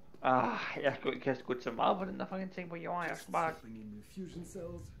 Jeg skulle ikke have skudt så meget på den der fucking ting på jorden. Jeg skulle bare... Fusion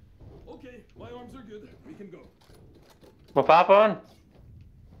cells. Okay, my arms are good. We can go. Må bare på den.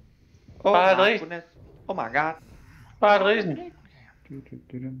 Bare et ris. goodness. Oh my god. Bare et risen.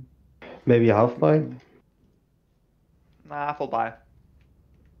 Maybe half buy? Nej, full buy.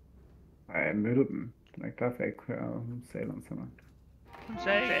 Ej, jeg mødte dem. Det er ikke derfor, jeg ikke hører, hun sagde noget til mig. Hun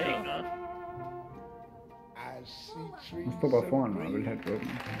sagde ikke noget. Hun stod bare foran mig og ville have et våben.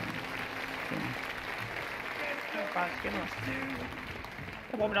 Det var bare skinner.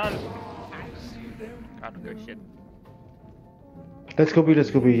 Jeg bruger min øjne. God, du gør shit. Let's go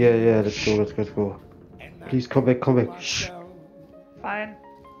B, yeah, let's go. Please come back. Fine.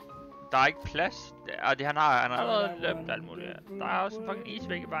 Der er ikke plads. Han har allerede løbet alt muligt. Der er også en fucking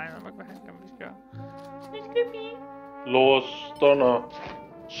isvæg i vejen. Hvad kan vi skal gøre? Lås, stunner.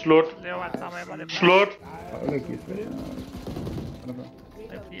 Slut. Slut. Det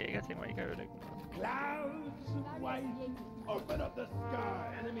er fordi jeg ikke har tænkt mig, at I kan ødelægge den. Open up the sky.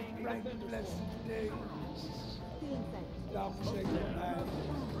 Bright blessed days. Stop shaking my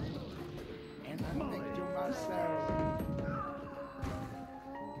and I think to myself,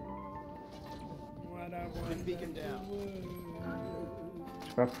 what I want beacon down.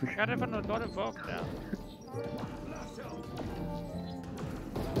 Hvad er det for noget lortet våben der?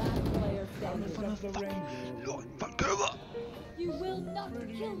 Lort, folk køber! You will not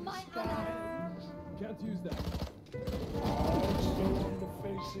kill my ally. Can't use that. Also on the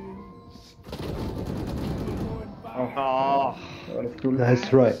faces. Nice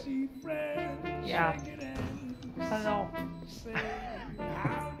try. Ja. Hallo.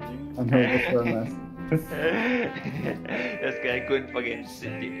 Jeg skal ikke kun fucking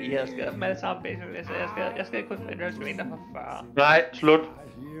I her skal Dem alle sammen basically, så jeg skal ikke kun finde en vinder for 40. Nej, slut.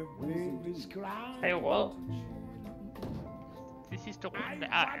 Er I råd? Det sidste runde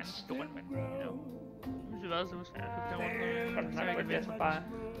er en stor men hvis jeg var så husker jeg at købe rundt, så kan jeg så bare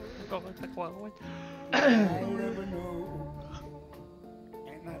gå rundt og gå rundt.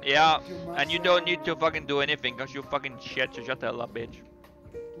 Yeah, and you don't need to fucking do anything, cause you fucking shit, so shut the hell up, bitch.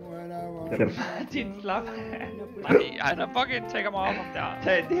 Din slap. Han har fucking taget mig op om der.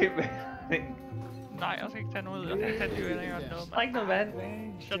 Tag det med. Nej, jeg skal ikke tage noget ud. Jeg skal ikke tage det ud, eller noget. Drik noget vand.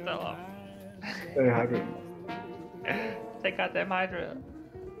 Shut the hell up. Take goddamn hydrate.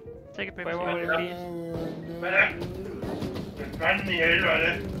 Take a picture of it, please. Hvad fanden i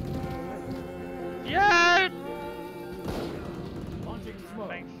helvede? Hjælp!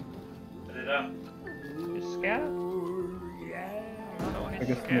 Thanks. Er det der? Det skal der. Jeg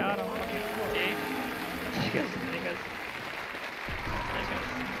kan skære dig.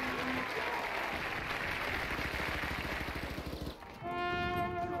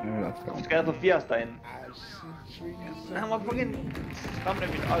 Jeg skal på 80 derinde. Han var fucking skræmmende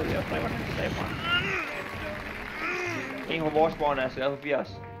mit øje. Jeg tror, hvordan han sagde mig. En fra vores spawn er skadet på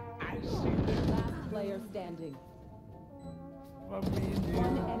 80. Player standing. One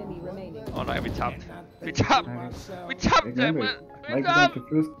enemy remaining. Åh nej, vi tabte. Vi tabte, Simon! Vi tabte! Simon,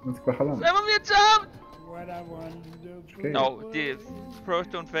 vi er tabt! No, det er pros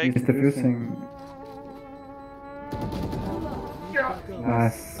don't fake. He's defusing.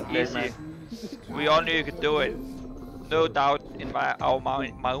 Nice. Easy. We all knew you could do it. No doubt in our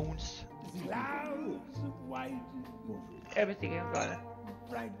minds. Everything is got it.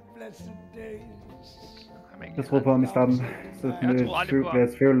 Jeg troede på ham i starten, så blev jeg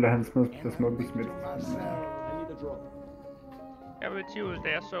tvivl, da han smed det smukke smidt. Jeg blev tvivl, da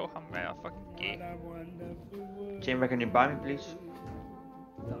jeg så ham være fucking gay. Chamber, can you buy me, please?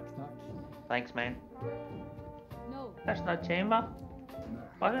 Thanks, man. That's not chamber.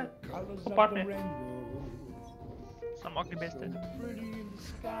 What it? På botnet. Som nok det bedste.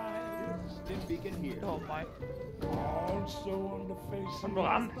 Det var mig. Som du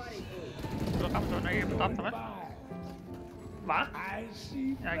ramte. Du ramte, du ikke på dræbt, hvad? Hvad?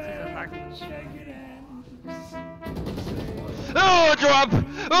 Jeg har ikke tid til at snakke. Oh, drop!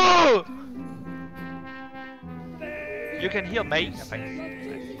 Oh! You can heal me. Jeg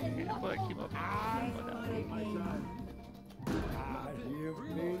prøver at keep up.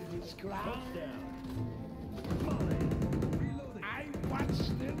 I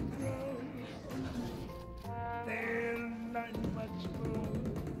watched them grow. There's not much more.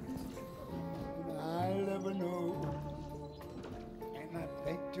 I'll never know. And I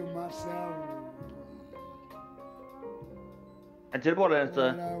think to myself, Han teleporter et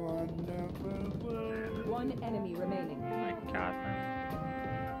sted. One enemy remaining. Oh my god, man.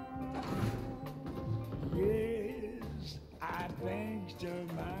 yes, I think to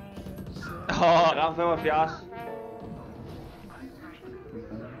myself. Ram 75.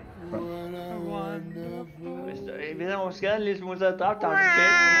 Hvis han var skadet en lille smule, så havde jeg dræbt ham.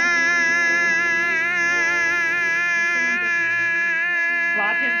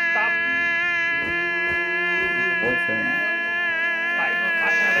 Martin, stop. Nej, nu er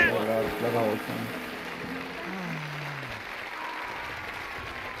resten af det.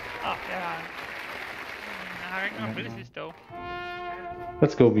 Jeg har ikke nogen abilities dog.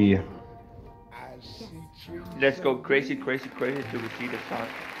 Let's go B. Let's go crazy, crazy, crazy to see the start.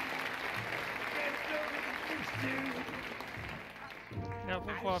 Jeg har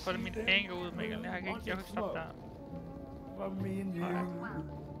brug for at få min anger ud, Mikkel. Jeg kan ikke stoppe der. For me and you,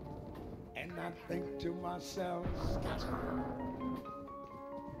 and I think to myself,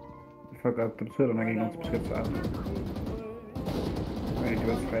 Fuck up, det betyder, at der nok ikke nogen til beskytte sig. Men det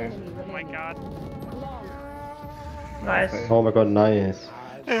var 3. Oh my god. Nice. Oh my god, nice.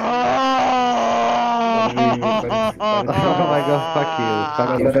 Oh my god, fuck you. Fuck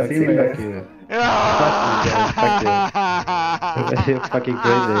you, fuck you, fuck you. Fuck you. Fucking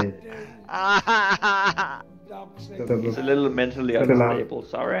crazy. It's a little mentally unstable,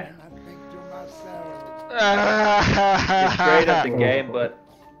 sorry. He's great at the game, but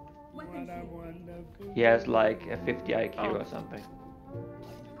he has like a 50 IQ or something.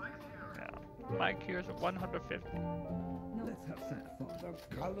 Yeah, my IQ is 150.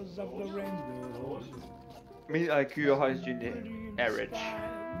 The colors of the rainbow. Min IQ er højst sandsynligt average.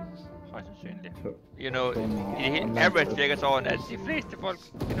 Højst sandsynligt. You know, i det hele average virker sådan, at de fleste folk,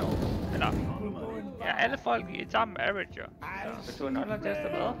 you know, eller ja, alle folk i sammen average, jo. Så du en online-test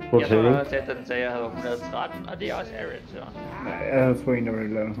eller hvad? Jeg tog en online-test, den sagde, jeg havde 113, og det er også average, så. Nej, jeg havde sgu en, der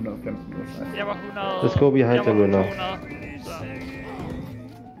ville lave 115 eller sådan. Jeg var 100. Let's go behind them now. Så.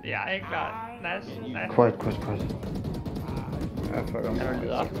 Ja, ikke klart. Nice. Quiet. Ja, fuck om. Han er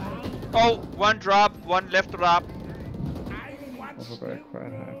lidt op. Oh, one drop, one left drop. Hvorfor gør jeg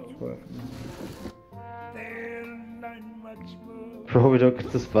quiet her? Jeg tror, jeg Bro, we don't get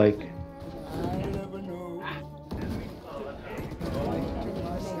the spike.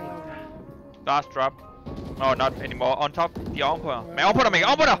 Last drop. No, not anymore. On top. De er ovenpå her. Men ovenpå dig, Mikkel.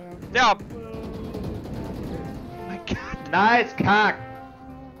 Ovenpå dig! Derop! Oh my god. Nice, kak!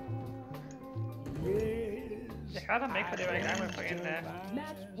 Jeg hørte ham ikke, for det var i gang med fucking...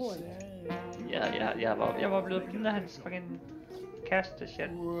 Jeg var blevet blind af hans fucking kaste shit.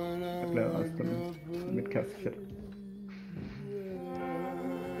 Jeg blev også mit kaste shit.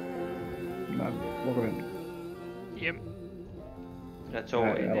 Nej, hvor går vi hen? Hjem. Jeg tog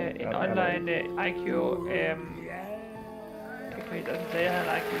en online IQ, jeg kan ikke sige, at jeg havde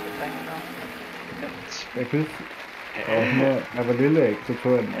en IQ på 300. Jeg kan huske, jeg var lille, ikke? Så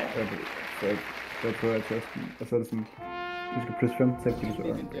tog jeg tog jeg testen, og så er det sådan, du skal plus 15, så kan du så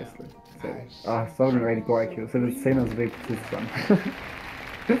earn basically. Så var det en rigtig god IQ, så er det senere, så det er ikke præcis det samme.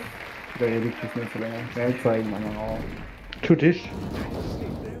 Det er ikke plus 19 så længere. Jeg har ikke taget en mange år. Two dish.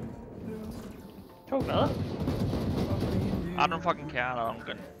 To hvad? I don't fucking care, no, I'm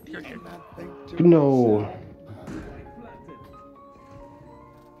good. No.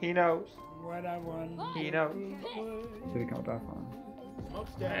 He knows. He knows. Så det kommer derfra.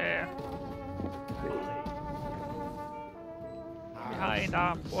 Ja. Vi har en,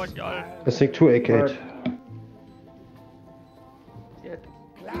 der bruger skjold. I think 2 AK.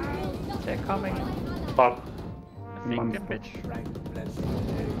 They're coming. Stop. I think them, bitch.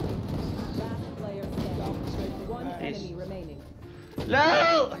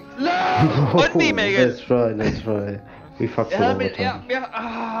 Undvig, Mikkel! Let's try. We fucked it all the time.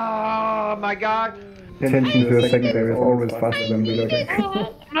 Oh my god! Attention to a secondary is always faster than reloading.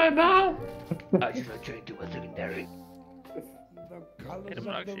 My bad! I should have trained to a secondary. Det er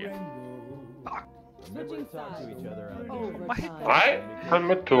nok sige. Switching sides. Nej, han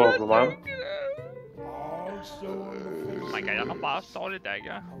med 2 op på mig. Oh my god, jeg rammer bare dårligt der, ikke?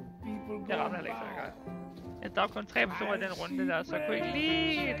 Jeg rammer heller ikke så godt. Der var kun 3 personer i den runde der, så jeg kunne ikke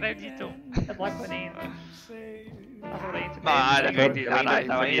lige dræbe de 2. Jeg dræbte kun 1. Og så var der en tilbage. Nej, det er rigtigt. Der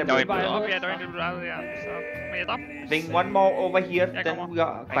var en, der blev bare op, ja, der var en, der blev rettet, ja. Så, men jeg dræbte. Bing one more over here, then we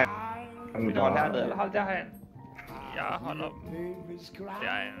are back. Hold Vi går hernede, eller? Hold der herhen. Jeg holder op.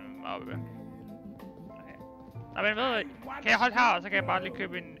 Der er en oppe. Nej, men ved du, kan jeg holde her, og så kan jeg bare lige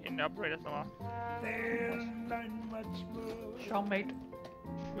købe en operator som mig. Sure, mate.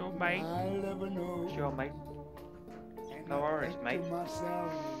 Sure, mate. Sure, mate. No worries, mate.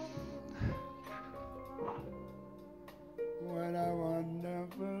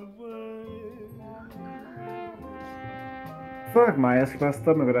 Fuck mig, jeg skal bare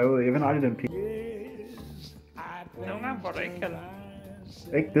stoppe med at gå derud. Jeg vinder aldrig den pige. Nogle gange får du ikke heller.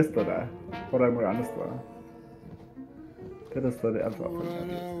 Ikke det sted der. Hvor der er mange andre steder. Det der sted, det er alt for opført.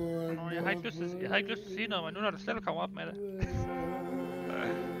 Jeg har ikke lyst til at sige noget, men nu når du selv kommer op med det.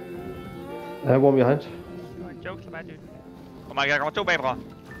 I have one behind. Det var en joke til mig, dude. Oh my god, der kommer 2 bagfra.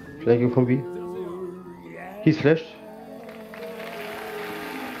 Thank you from B. He's flashed.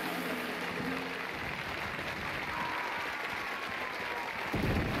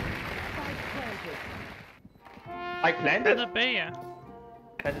 I planted? Planted B, ja.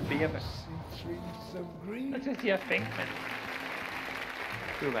 Planted B, men... Jeg synes, de har fængt, men...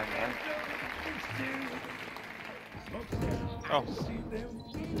 Det vil være gerne.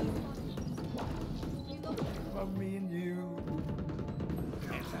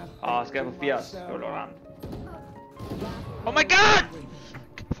 Oh. Skal jeg på 80? VALORANT. Oh my god!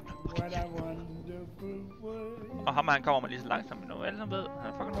 Og ham han kommer mig lige så langsomt nu. Alle som ved,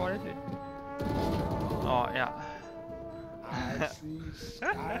 han er fucking hurtigt. Ja.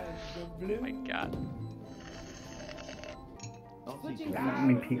 Oh my god.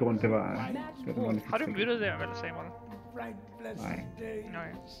 Min pigerunde, det var Har du myttet der, eller Samuel? Nej. Nej.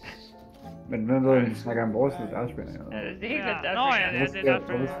 Men hvem ved, vi snakker om vores dashbane? Det er helt klart dashbane. Nå ja, det er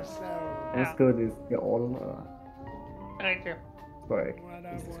dashbane. Jeg har skrevet det all, og... Rigtigt. Tror jeg ikke.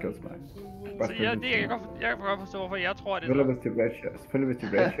 Hvis det skrevet til mig. Så jeg kan godt forstå, hvorfor jeg tror, det er sådan. Selvfølgelig hvis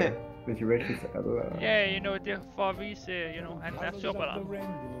de redshirt. Hvis de redshirt, så er det... Ja, det er for at vise, han er sur på dig.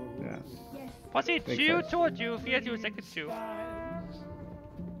 Ja. Prøv at se, 20, 22, 24, 26.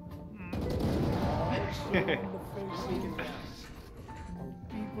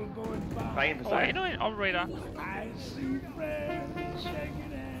 Bare en på sig. Endnu en operator.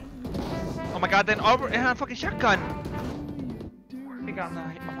 Oh my god, den operator, han har en fucking shotgun! Det gør han. Oh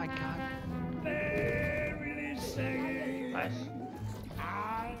my god. Nice.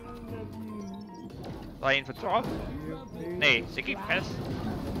 Der er en for drop. Nej, det kan ikke passe.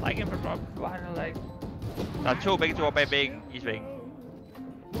 Der er ikke en for drop. Hvor han heller ikke. Der er to, begge to bag væggen, isvæggen.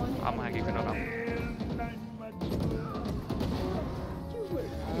 Han kan ikke finde nok ham.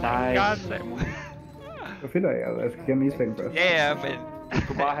 Nej. Hvad finder jeg? Jeg skal gemme isvæggen først. Ja, men... Du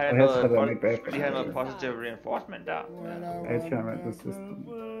skulle bare have noget positive reinforcement der.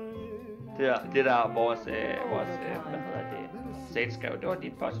 Det der vores hvad hedder det, Sage skrev, det var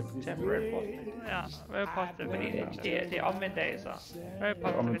dit positive reinforcement. Ja, very positive, fordi det er omvendt af, så very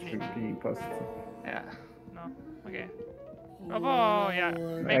positive. Ja. Nå, okay. Hvorfor, ja,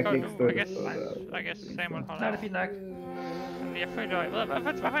 hvad gør du? I guess Samuel holder. Nej, det er fint nok. Jeg føler, jeg ved,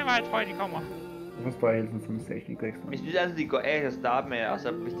 hvorfor en vej tror jeg, de kommer? Hvorfor spørger jeg hele tiden sådan station ikke ekstra? Jeg synes altid, de går af til at starte med, og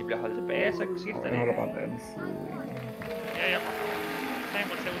så hvis de bliver holdt tilbage, så skifter det. Jeg holder bare den anden side. Ja.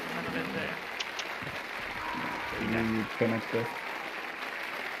 Samuel ser ud som han er lidt... Vi kender ikke det.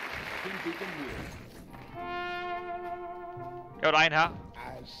 Jo, der er en her.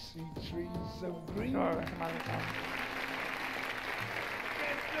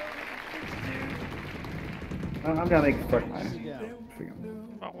 Han bliver ikke struck mig.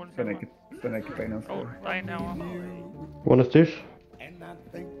 Den er ikke bag noget. Der er en herovre. One is this?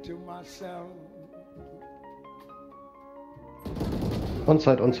 On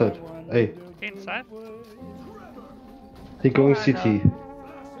side. Hey. Inside? He going CT.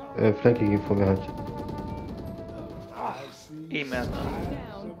 Flanking you from behind. En mere.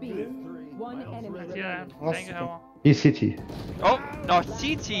 He's CT. Oh, no,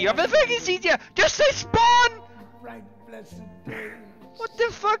 CT. Jeg ved ikke CT. Just say spawn! What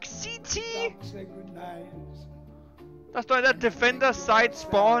the fuck, CT? Der står der defender side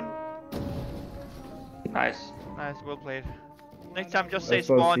spawn. Nice, well played. Next time just say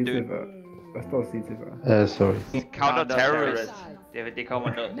spawn, dude. Hvad står CT for? Sorry. Counter-terrorist. Det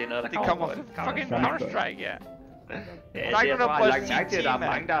kommer noget, det er noget, der kommer. Fucking Counter-Strike, ja. Det er jeg bare lagt mærke til, at der er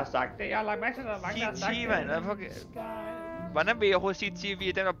mange, der har sagt det. Jeg har lagt mærke til, at der er mange, der har sagt det. CT, man. Hvordan vil jeg overhovedet sige 10? Vi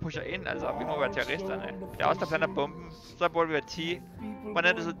er dem, der pusher ind, altså vi må være terroristerne. Det er også der planter bomben, så burde vi være 10.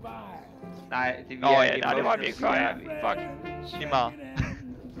 Hvordan er det så? Nej, det det var vi ikke før, ja. Fuck. Lige meget.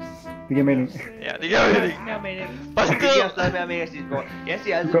 Det giver mening. Ja, det giver mening. Det giver stadig mere mening at sige sport. Jeg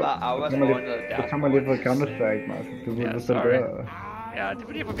siger altid bare hours for noget der. Du kommer lidt fra Counter-Strike, Martin. Du ved det selv bedre. Ja, det er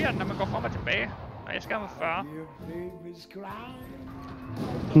fordi jeg er forvirret, når man går frem og tilbage. Og jeg skal med 40.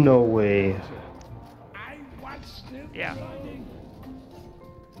 No way. Ja.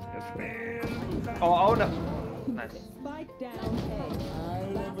 Og der. Nice.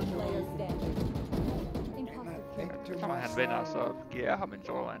 Så han vinder, så giver jeg ham en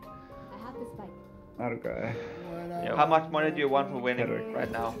shortline. Nej, du gør jeg. How much money do you want for winning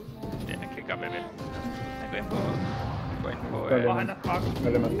right now? Ja, jeg kan godt være med. Jeg går ind på... han er fucked.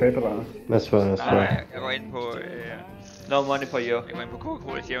 Hvad er det, man paper bare? That's fine. Nej, jeg går ind på... No money for you. Jeg går ind på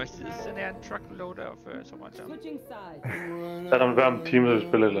Coca-Cola's hjemmeside. Den er en truckloader of someone. Der er der en time, der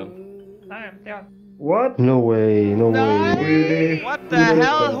spiller et eller andet. Nej, det er... What? No way. Really? What the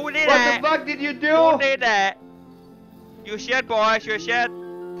hell? Who did that? What the fuck did you do? Who did that? You shit, boys. You shit. Oh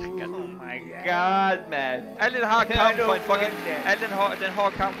my god, man. Alt den har kamp for en fucking... Alt den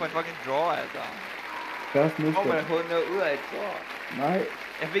hårde kamp for en fucking draw, altså. Først nu Hvor man har fået noget ud af et draw. Nej.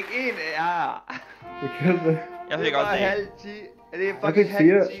 Jeg fik en, ja. Du kæmpe det. Jeg fik også en. halv 10. Er det fucking halv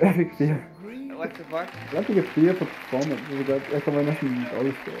 10? Jeg fik 4. What the fuck? Jeg fik 4 på performance. Det er godt. Jeg kommer ind og sådan en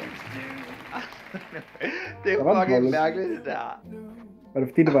dårlig score. Det er jo fucking mærkeligt, det der. Var det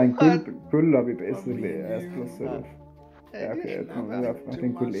fordi, det var en guld lobby basically? Ja, okay. Det er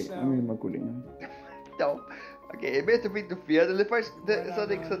en guld en. Jeg mener guld en. Okay, mest er fint du 4. Det er lidt faktisk, så er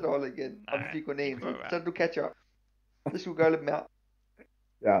det ikke så dårligt igen. Om vi kun 1, så du catch up. Det skulle gøre lidt mere.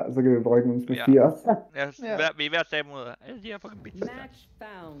 Ja, så kan vi bruge nogle med 4. Ja, vi er ved at tage mod alle de her fucking bits. Match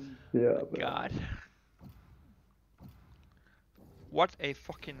found. Ja, God. What a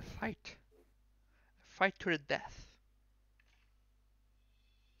fucking fight. Fight to the death.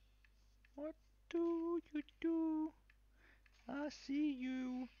 What do you do? I see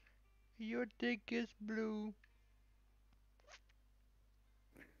you. Your dick is blue.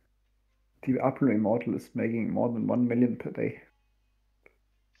 The Apple Immortal is making more than 1 million per day.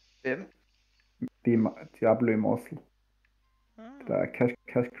 Hvem? Diablo Immortal. Der er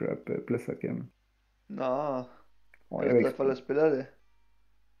cash grab Blizzard game. Nå. Og jeg ved ikke, folk spiller det.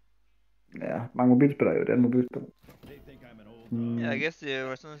 Ja, mange mobilspillere jo, det er en mobilspiller. Yeah, I guess det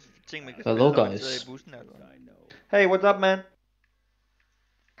var sådan en ting, man kan Hello, spille, når man guys. sidder i bussen eller. Hey, what's up, man?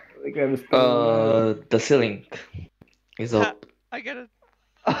 The ceiling is up. I get it.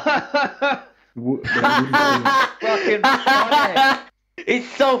 Fucking funny.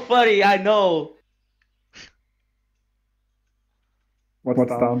 It's so funny, I know. What's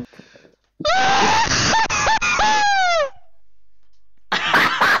down?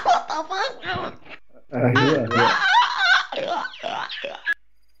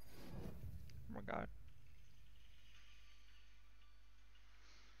 Oh my god.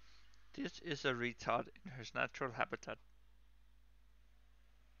 This is a retard in his natural habitat.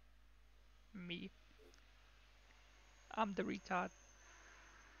 Me. I'm the retard.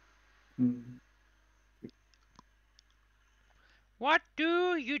 What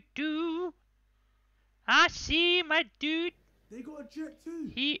do you do? I see my dude. They got a jet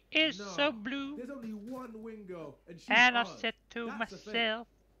too. He is so blue. There's only one wingo, and she's And I ours. said to That's the thing. myself,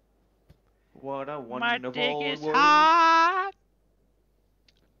 What a my wonderful dick is world. hot.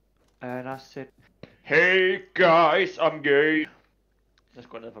 And I said, hey guys, I'm gay. Så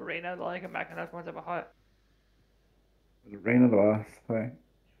skulle jeg ned for Reina, eller jeg kan mærke, at han kommer til at være høj. Rainer, der var høj.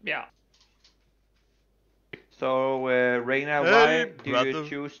 Ja. So, Reina, Hey, why do brother. you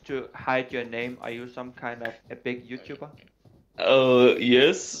choose to hide your name? Are you some kind of a big YouTuber?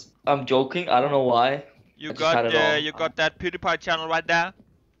 Yes. I'm joking. I don't know why. You I just had it on. you got that PewDiePie channel right there.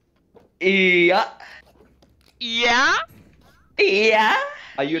 Yeah. Yeah. Yeah.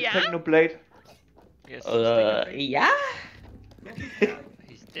 Are you a Technoblade? Yes. Yeah.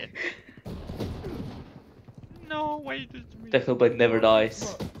 He's dead. No, why you did to me? Technoblade never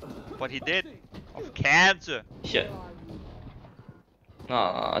dies. But he did. Of cancer. Shit.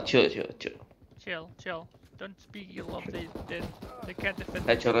 Nah, chill. Chill. Don't speak ill of the dead. They can't defend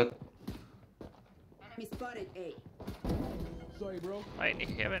Headshot. We spotted A. Sorry, bro. I need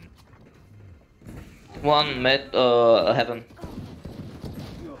heaven. One mid, heaven.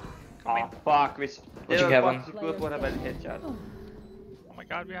 Oh, fuck, hvis... Would Det you var have faktisk så godt, hvor der var en headshot. Oh my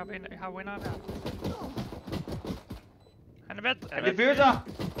god, vi har vinder der. Han er væk. Kan vi fyre sig?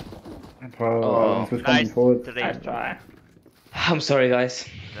 Han prøver at komme Nice. forward. Nice try. I'm sorry, guys.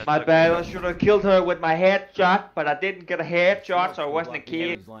 My bad, I should have killed her with my headshot, but I didn't get a headshot, so I wasn't a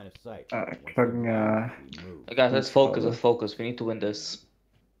kid. Klokken er... Guys, let's focus. We need to win this.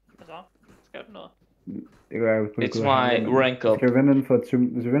 Hvad så? Skal du noget? Det gør jeg på It's my rank up. Skal vi vinde inden for 20...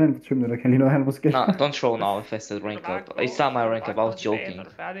 Hvis vi vinder inden for 20 minutter, kan jeg lige nå han måske. Nah, don't troll now if I said rank up. It's not my rank up, I was joking. Når du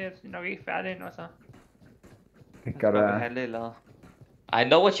er færdig, jeg er nok ikke færdig endnu, så. Det gør Klokken det. halvdel eller... I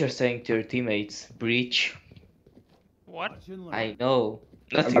know what you're saying to your teammates. Breach. What? I know.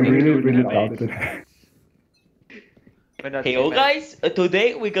 I Nothing. really doubted it. Hey, guys,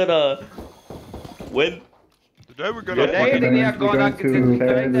 today we're gonna win. Today we're gonna Today we are gonna to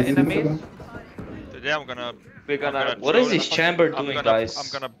the enemies. Today I'm gonna. We're gonna... What is this chamber doing, guys? I'm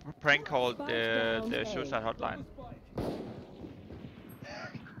gonna prank call the suicide hotline.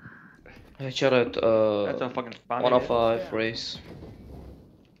 Headshot at That's a fucking funny. 105 race.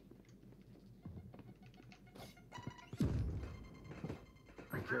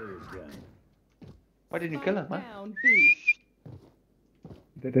 Why didn't you kill him, man? Down B.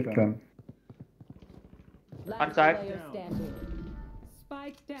 Det kan. Last Onside. player standing.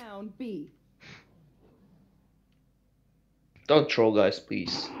 Spike down B. Don't troll, guys,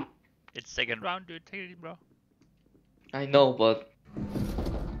 please. It's second round, dude. Take it easy, bro. I know, but...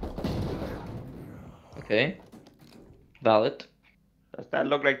 Okay. Valid. Does that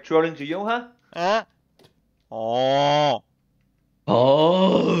look like trolling to you, huh? Oh.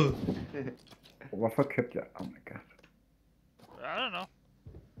 Oh! Hvorfor købte jeg? Oh my god. I don't know.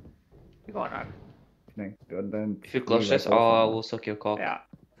 Det går nok. Nej, det var den... If you clutch this, I will suck your cock. Ja. Oh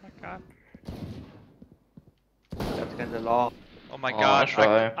my god. That's against the law. Oh my Oh, god.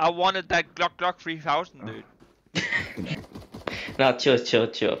 try. I wanted that Glock 3000, dude. Nah,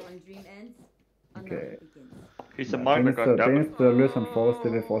 chill. Okay. He's a monk that got double. Det eneste, der løser en force,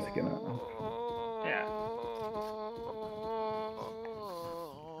 det er det force igen. Ja.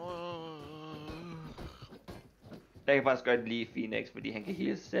 Jeg kan faktisk godt lide Phoenix, fordi han kan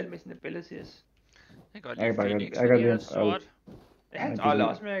heal sig selv med sine abilities. Jeg kan godt lide Phoenix, fordi han er sort. Ja, hans old er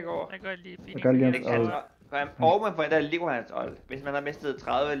også med i går. Jeg kan godt lide Phoenix. Og man får endda liv af hans old. Hvis man har mistet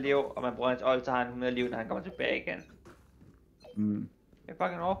 30 liv, og man bruger hans old, så har han 100 liv, når han kommer tilbage igen. Det er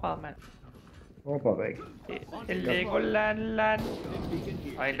fucking overfart, mand. Overfart væk. Det er Legoland.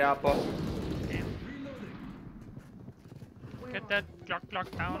 Og en deroppe. Get that clock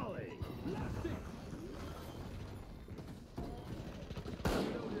down.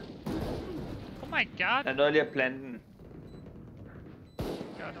 Oh my god. Der er noget lige at plante den.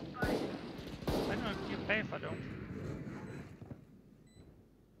 Gør du. Hvad er det, du bag for det?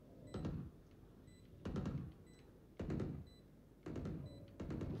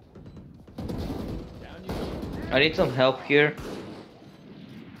 I need some help here.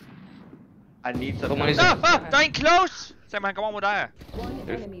 I need some help. Der er en close! Sam, han kommer over mod dig.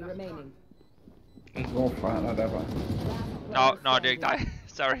 Hvorfra han er derfra? Nå, det er ikke dig.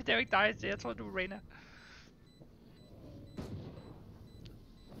 Sorry. Det er jo ikke dig, så jeg tror du er Reyna.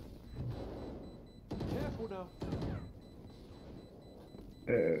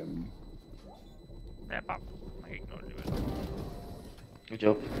 Ja, bare. Man kan ikke nå det alligevel. Good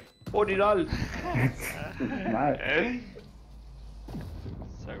job. Brug dit old. Nej.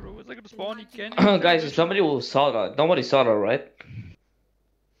 Så kan du spawn igen. Guys, somebody saw that. Nobody saw that, right?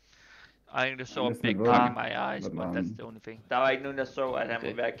 I think they saw a big cock in my eyes, but that's the only thing. Der var ikke nogen, der så, at han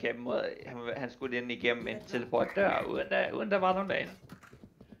ville være kæmpe mod... Han skulle ind igennem en teleport-dør, uden der var nogen derinde.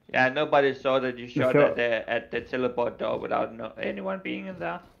 Yeah, nobody saw that you shot at the teleport door without anyone being in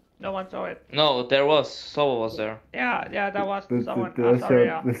there. No one saw it. No, there was. Someone was there. Yeah, there was someone. Det er sorry,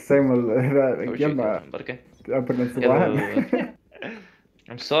 det samme hjemme. But okay. På den side var han.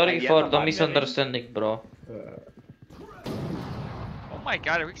 I'm sorry for the misunderstanding, bro. Oh my god,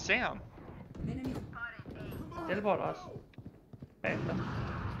 jeg kan ikke se ham. Teleport også. Bagefter.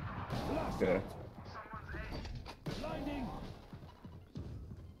 Okay.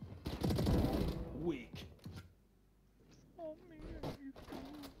 Weak.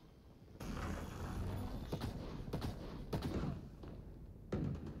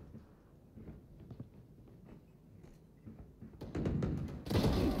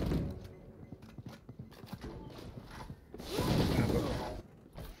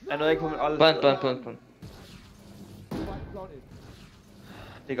 Jeg nåede ikke på min old. Plant.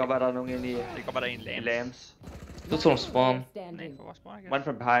 Det kan godt være, der er nogen inde i... Det kan godt være, der er en lambs. That's from spawn. Nej, for vores spawn, I guess. One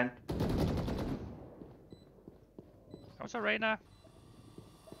from behind. Kom så, Reyna.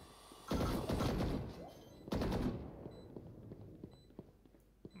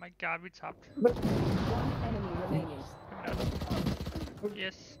 Oh my god, vi tabte.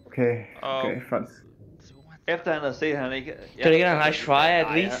 Yes. Okay, fint. Efter han havde set, han ikke... Can I get a nice try at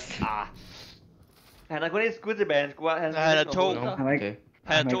least? Han har kun et skud tilbage, han er to.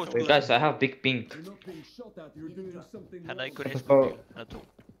 Han er to skud. Guys, I have big ping. Han er ikke kun et skud. Han er to.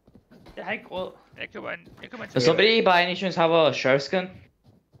 Jeg har ikke råd. Jeg køber en... Does somebody by any chance have a sheriff's gun?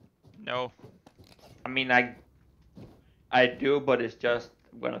 No. I mean, I do, but it's just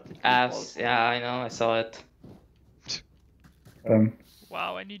one of the defaults. Yeah, I know, I saw it.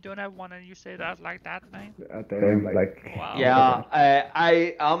 Wow, and you don't have one, and you say that like that, man. Wow. Yeah,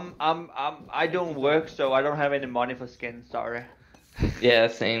 I don't work, so I don't have any money for skin. Sorry. Yeah,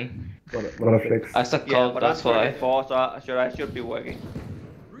 same. What a flex. I stuck cold, but that's I'm why. 24, so I should be working.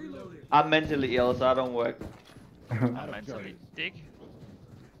 I'm mentally ill, so I don't work. I'm mentally dick.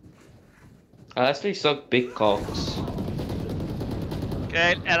 I actually suck big cocks.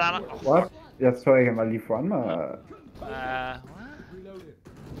 Okay, er der andre? What? Jeg tror ikke, han var lige foran mig.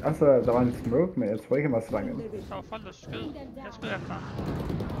 Altså, der var en smoke, men jeg tror ikke, han var så langt inde. Der var folk, der skød. Jeg skød efter ham.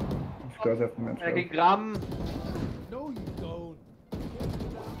 Jeg skød også efter mig. Jeg kan ikke ramme.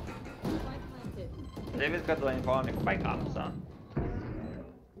 Det er vist godt, der var en foran. Jeg kunne bare ikke ramme, så.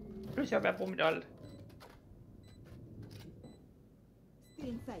 Pludselig jeg vil bruge mit old.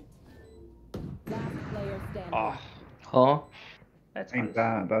 Huh? Der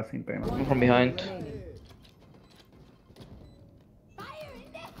er også en bag mig. I'm from behind.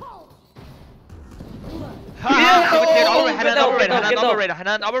 Han havde en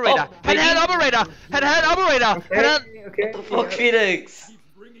operator. What the fuck, Phoenix?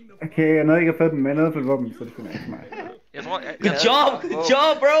 Okay, jeg nåede ikke at få den med noget for våben, så det finder jeg ikke mig. Jeg tror, Good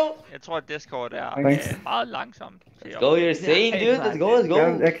job, bro! Jeg tror, at Discord er meget langsomt. Let's go, you're saying, dude. Let's go.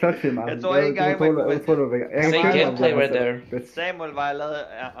 Jeg clutcher mig. Jeg tror ikke engang, jeg tror, du væk. Say gameplay right there. Samuel var allerede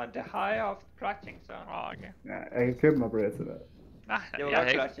on the High of clutching, så. Okay. Ja, jeg kan købe mig bread til det. Nej,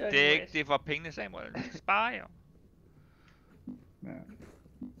 det er ikke det for pengene, Samuel. Sparer jo. Ja.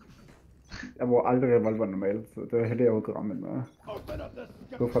 Jeg bruger aldrig revolver normalt, så det er heldigt, jeg overgår rammen med.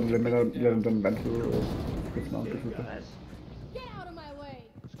 Gå fra den lidt mellem den vandside og skudsen om det sidste.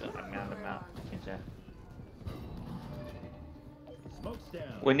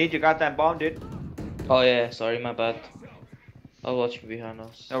 We need your goddamn bomb, dude. Oh yeah, sorry, my bad. I'll watch you behind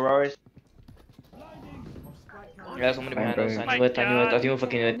us. No worries. Yeah, somebody behind us. I knew it. I knew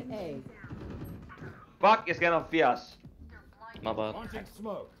fucking knew it. Fuck, jeg skal have 80. My bad.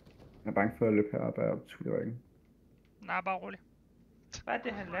 Jeg er bange for at løbe heroppe af tullevæggen. Nej, bare rolig. Hvad er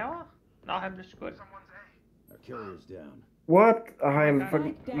det, han laver? Nå, han blev skudt. What?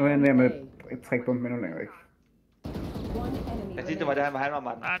 Nu er jeg nær med et trækbombe endnu længere væk. Jeg synes, det var det, han var,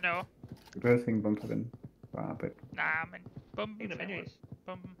 Martin. I know. Du behøver ikke en bombe på den. Bare arbejde. Nej, men bomben. Ikke nødvendigvis.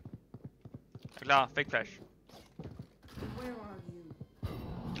 Bomben. Er klar? Fake flash.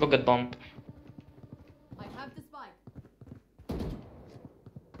 Go get bomb. I have the spike.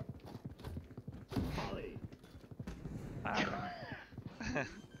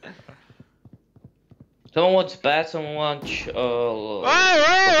 Someone wants bat, someone wants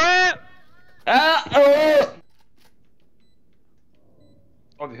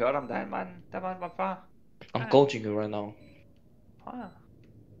Og vi hørte om, der var en far. I'm coaching you right now.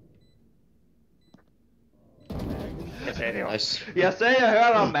 Jeg sagde det jo. Nice. Jeg sagde, jeg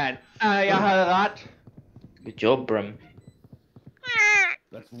hørte om, mand. Jeg havde ret. Good job, Brim.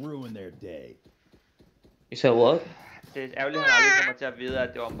 Let's ruin their day. You said what? Det er ærgerligt, at han aldrig kommer til at vide,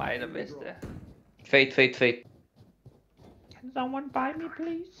 at det var mig, der vidste det. Fate. Can someone buy me,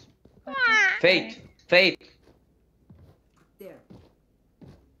 please? Fate. There.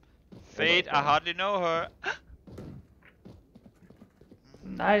 Fate, I hardly know her.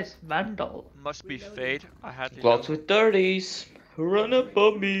 Nice vandal. Must be Fate, I hardly Blocks with 30s. Run up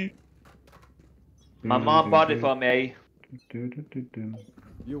on me. My mom bought it for me.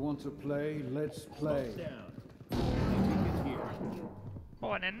 You want to play? Let's play.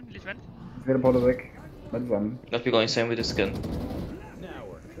 Hvor er en anden? Lige vent. Jeg skal da prøve det væk. Med det samme. Must be going same with the skin.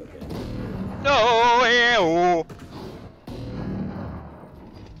 No, ew.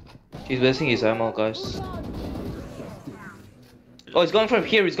 He's wasting his ammo, guys. Oh, he's going from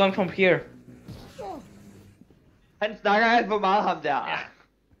here. Han snakker alt for meget, ham der. Ja.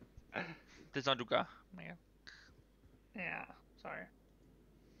 Det er sådan, du gør. Ja, sorry.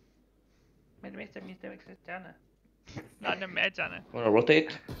 Men det meste af min stemme ikke stjerne. Nej, det er matcherne. Wanna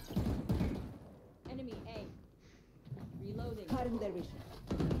rotate? Enemy A. Reloading. Cutting their vision.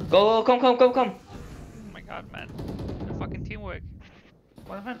 Go, come. Oh my god, man. Det er fucking teamwork.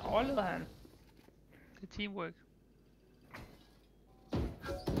 Hvordan fanden overlevede han? Det er teamwork.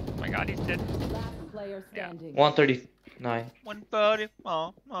 Oh my god, he's dead. Last player standing. 139. 130,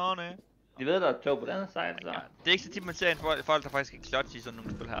 money. De ved, der er to på den. Den er sejt, så. Ja, det er ikke så tit, man ser folk, der faktisk ikke clutch i sådan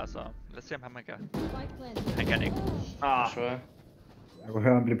nogle spil her, så lad os se, om han kan. Han kan ikke. Sure. Jeg kunne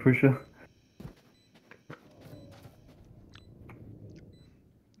høre ham blive pushet.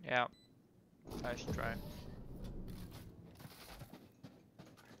 Ja. Nice try.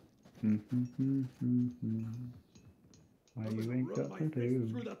 Why you ain't got to do?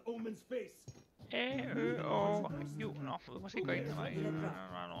 Through that omen's face. Jo, nå, måske gå ind til mig. I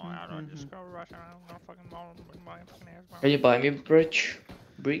don't just go rush around. I'm gonna fucking maul with my fucking ass. Can you buy me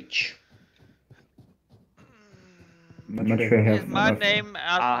breach? I'm not sure I have My enough. name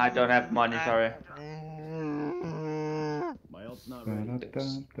I don't have money, sorry. My ult's not ready.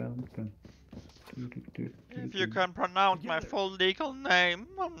 If you can pronounce my full legal name.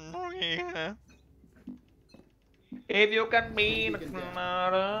 If you can be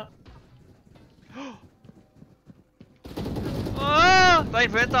another. Der er en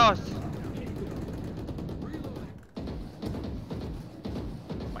forventer os.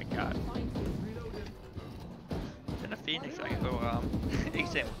 Oh my god. Den er Phoenix, jeg kan gå og ramme. Ikke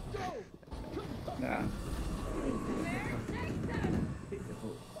Sam. Ja.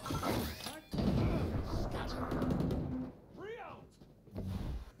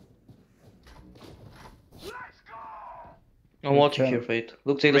 I'm watching here, Fate.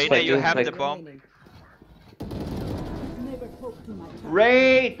 Look, take the Reyna, spike. you take the have spike. the bomb.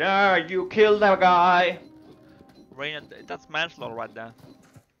 Raider, you killed that guy. Reyna, that's manslaughter right there.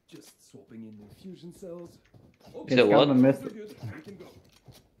 Just swapping in the fusion cells. Is that what? We're good. We can go.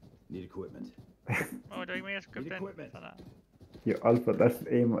 Need equipment. Det var ikke mere, jeg skulle købe den. Sådan der. You also,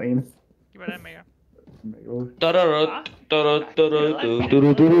 that's aim og en. Giv mig den, Mega.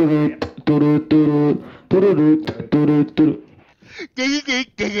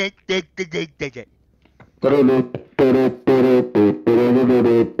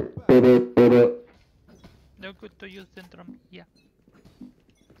 No good to use Syndrome. Yeah.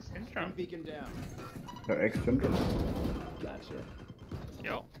 Syndrome? Beacon down. Der er ikke syndrom. Gotcha.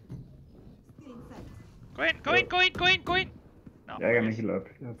 Jo. Gå ind! Nå, Jeg er ikke helt op.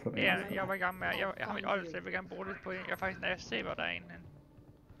 Jeg var i gang med, jeg har mit old, så jeg vil gerne bruge det på en. Jeg er faktisk nær at se, hvor der er en hen.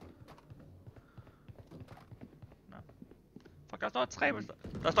 Nå. Fuck, der står 3 på.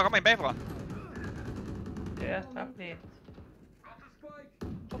 Der står kommer en bagfra. Ja, stop lige.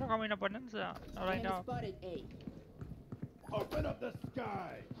 Så der kommer en op på den anden side her. Nå, der er en deroppe. Open up the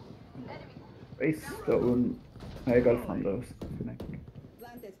sky. Base der uden. Jeg er ikke alt frem der også.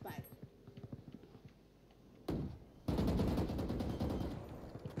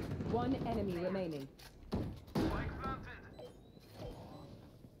 One enemy remaining.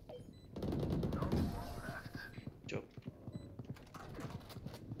 Job.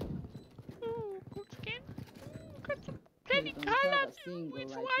 Good skin. Got some plenty colors.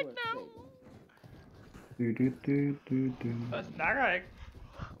 Which white now? Hvad snakker jeg ikke?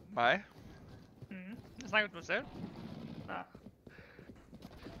 Mig? Jeg snakker med mig selv. Nå.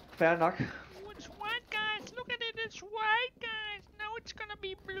 Fair nok. It's white, guys. Look at it. It's white, guys. Now it's gonna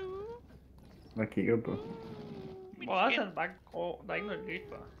be blue. Hvad kigger du på? Hvor også er den bare grå. Der er ikke noget lys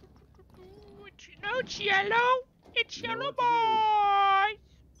på. No, it's yellow. It's yellow, boy.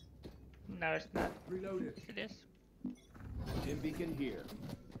 No, it's not. Reloaded. It is. Dim beacon here.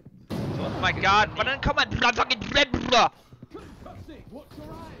 Oh my god, hvordan kommer den fucking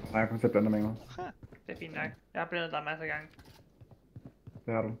Nej, jeg kommer til at blande med mig. Det er fint nok. Jeg har blandet dig masser af gange.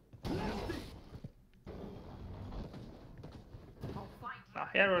 Det har du. Nå,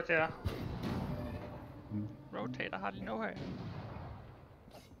 jeg roterer. Rotator har de nu her.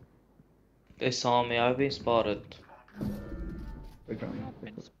 They saw me, I've been spotted. Det kan jeg.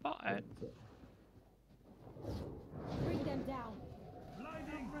 Been spotted. Bring them down.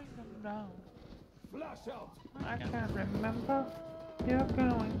 Bring them down. Flash out. I can't remember. You're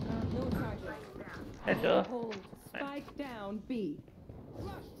going down. No charges. Jeg døde. Hold. Spike down B.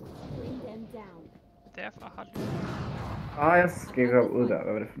 Bring them down. Derfor har du... Jeg skal ikke ud der.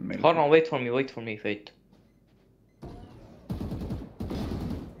 Hvad var det for en mail? Hold on, wait for me, Fate.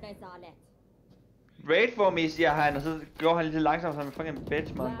 Raid for me, siger han, og så går han lidt langsomt som en fucking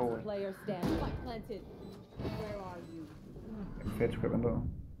bitch, man. Last player standing. Spike planted. Where are you? Fedt, skal jeg vente over.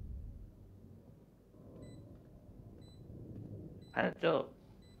 Han er død.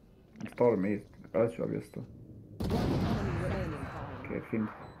 Han står det mest relativt obvious der. Okay, fint.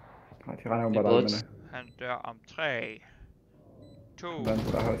 Nej, de regner jo bare der med det. Han dør om 3, 2,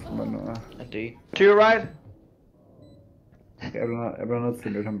 Der har også noget noget. To your right. Jeg bliver nødt til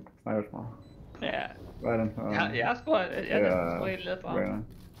at løbe ham snakke for meget. Ja. Hvad er den? Jeg har sgu helt lidt fra.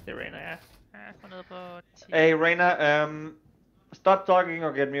 Det er Reina, ja. Jeg får ned på 10. Hey Reina, stop talking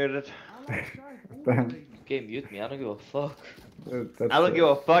or get muted. Okay, mute me, I don't give a fuck. I don't give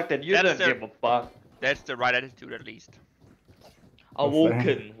a fuck that you don't give a fuck. That's the right attitude at least.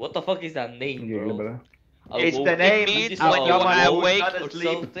 Awoken. What the fuck is that name, bro? It's the name. It means when you are awake or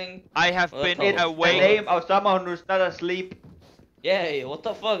something. I have been awake. It's the name of someone who's not asleep. Yeah, what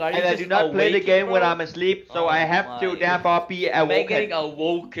the fuck? Are you and I do not play the game when I'm asleep, so I have to therefore be awoken. Getting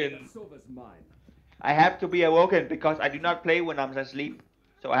awoken. I have to be awoken because I do not play when I'm asleep,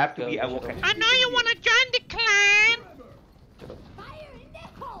 so I have to be awoken. I know you wanna join the clan.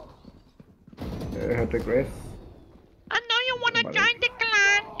 Jeg hørte det, Grace. I know you wanna join the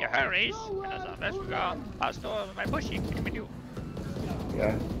clan. Jeg hører Race. Men altså, hvad skal vi gøre? Bare stå med mig pushing i mit liv.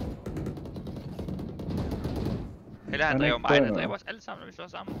 Ja. Eller han dræber mig, han dræber os alle sammen, når vi står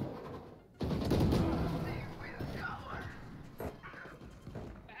sammen.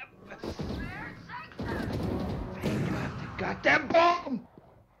 Goddamn bomb!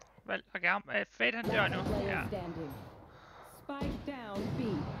 Vel, okay, Fate han dør nu. Ja. Spike down B.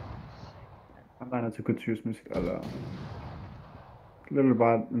 Han regner til good choose musik, eller... Det er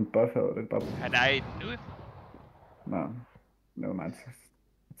bare en buffer, det er bare... Han er i den nu. Nå, nevermind.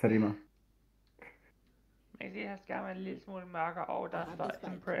 Tag det i mig. Man kan sige, at her skal man en lille smule mørkere, og der står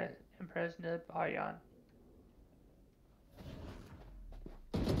Impress nede på højre.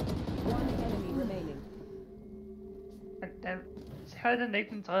 One enemy remaining. Hørte den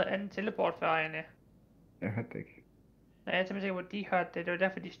ikke den anden teleport før, Anne? Jeg hørte det ikke. Nej, jeg er simpelthen sikker på, at de hørte det. Det var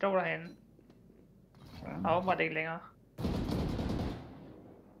derfor, de stod derhenne. Og åbenbart ikke længere.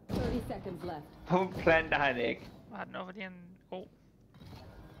 30 30 seconds left. Hvorfor planter han ikke? Har den noget, fordi han er god?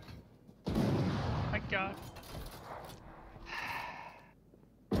 My god.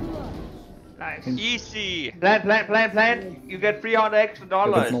 Nice. Easy. Plan. You get $300 extra.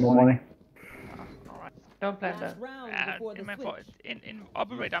 That's no money. Don't plan Last that. round Ja, before the man får switch. en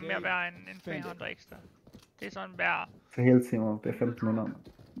operator mere værd end 300 ekstra. Det er sådan værd. Så hele timer, det er 1500.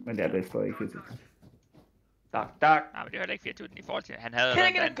 Men ja, det er stadig ikke 4000. Tak. Nej, men det er heller ikke 4000 i forhold til, han havde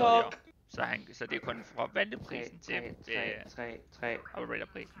vandet jo. Så det er kun fra vandeprisen til 3.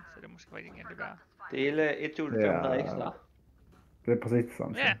 operatorprisen, så det er måske rigtig igen det værd. Dele 1500 ekstra. Det er præcis det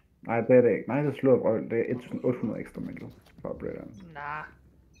samme. Ja. Nej, det er det ikke. Nej, det slår brøl. Det er 1800 ekstra mængde for operatoren. Nah.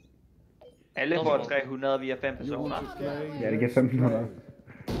 Alle får 300 via 5 personer. Ja, det giver 1500.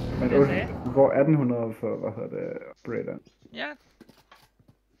 Men du får 1800 for, hvad hedder det, operatoren. Ja.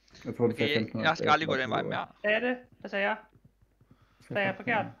 Jeg tror, det er 1500. Jeg skal aldrig gå den vej mere. Hvad er det? Hvad sagde jeg? Sagde jeg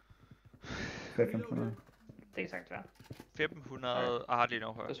forkert? Det er 1500. Det er sagt værd. 1500 I hardly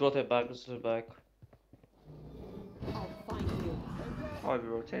know her. Let's rotate back, let's rotate back. I'll find you. Tror vi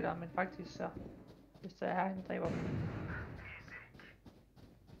rotater, men faktisk så... Hvis der er her, en dræber dem.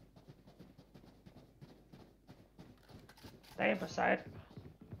 Der er en på side.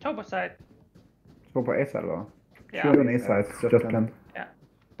 2 på side. 2 på A-side, eller? Ja. 2 on A-side, just plan. Ja.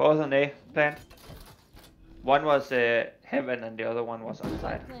 Both on A, plan. One was heaven and the other one was on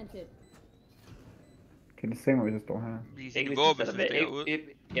side. Planted. Kan de se mig, hvis jeg står her? Vis ikke våben, så stikker ud.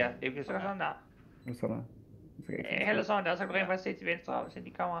 Ja, ikke Så sådan der. Hvad så der? Heller sådan der, så kan du rent faktisk se til venstre, hvis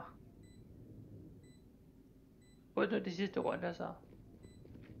de kommer. Udnytte de sidste runde, så.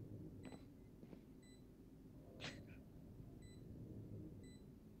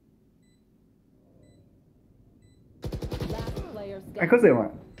 Last player Jeg standing. kan se mig.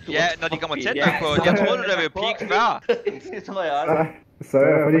 Ja, når de kommer tæt nok på. Jeg troede, der ville peak før. Det tror jeg også. Så er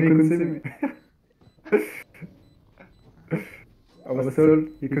jeg, fordi de kunne se mig. Og hvad så du?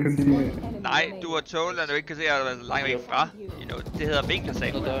 I kunne se mig. Nej, du har tålt, at du ikke kan se, at du er langt væk fra. You know, det hedder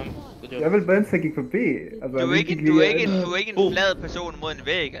vinkelsag. Jeg vil bare ikke gik forbi. Altså, Du er ikke en flad person mod en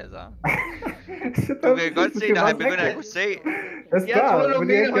væg, altså. Du kan godt se, at han begynder at kunne se. Jeg troede, du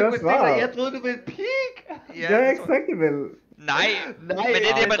ville kunne se dig. Jeg troede, du ville peak. Ja, exakt vel. Nej, men det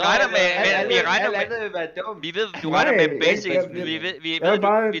er det, man regner med. Vi regner med. Vi ved, du regner med basics.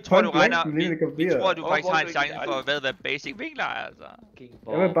 Vi tror, du regner. Vi tror, du faktisk har en chance for, hvad basic vinkler er, altså.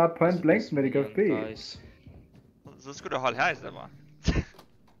 Jeg vil bare point blank med det går forbi. Så skulle du holde her i stedet for.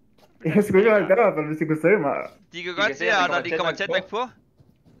 Jeg skulle ikke holde der, hvis de kunne se mig. De kan godt se jer, når de kommer tæt væk på.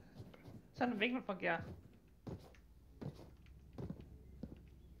 Sådan en vinkel fungerer.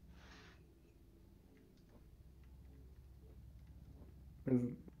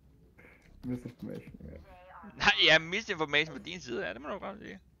 Misinformation, ja. Nej, ja, misinformation på din side, ja, det må du godt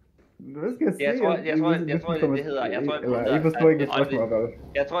sige. Hvad skal jeg sige? Jeg tror, det hedder...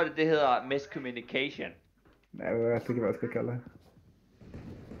 Jeg tror, det hedder miscommunication. Nej, det kan jeg også godt kalde det.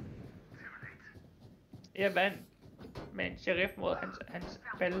 Jeg vandt med en sheriff mod hans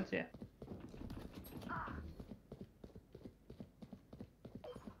falde til.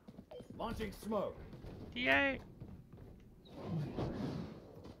 Launching smoke. DA!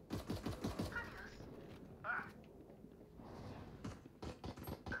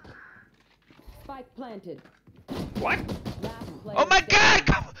 Spike planted. What? Last player Oh my god!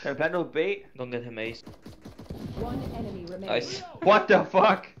 Kan jeg plante noget bait? Don't get him ace. One enemy remaining. Nice. What the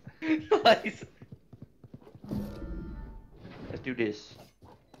fuck? Nice. Let's do this.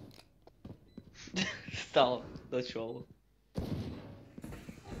 Stop. Let's roll.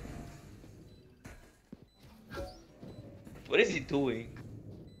 What is he doing?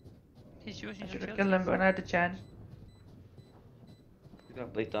 He's using I should your have killed him when I had the chance. He's gonna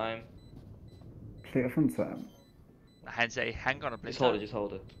play time. Play from time. Han sagde, han gonna play Just hold it, just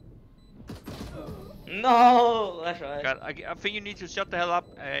hold it. No! That's right. God, I think you need to shut the hell up,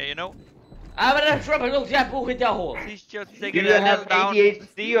 you know? Men den trapper nu, jeg bor i derovre. Please just take Do it you a have little down.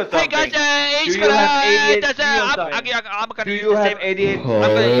 ADHD or something? Hey guys, Do you have ADHD or something? I'm gonna Do use you the have same.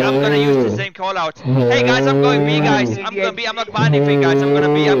 ADHD? I'm gonna use the same call out. Hey guys, I'm going B, guys. I'm not gonna buy anything, guys. I'm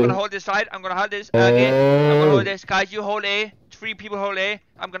gonna hold this side. I'm gonna hold this again. I'm gonna hold this, guys. You hold A. 3 people hold A.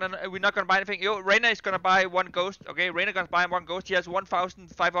 We're not gonna buy anything. Yo, Reina is gonna buy 1 ghost. Okay, Reina gonna buy 1 ghost. He has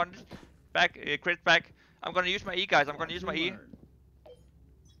 1,500 back, credit back. I'm gonna use my E, guys. I'm gonna use my E.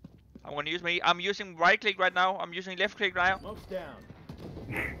 I'm gonna use my E. I'm using right click right now. I'm using left click right now. Smoke's down.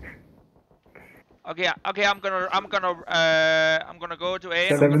 Okay, I'm gonna go to A.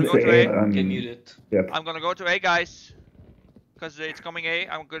 I'm 7 gonna go to to A. 8. Get muted. Yep. I'm gonna go to A, guys. Cause it's coming A.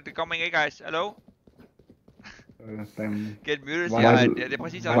 I'm going to coming A, guys. Hello. Get muted, siger han. Ja, det er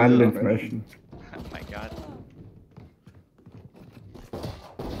præcis sådan. Vital information. Oh my god.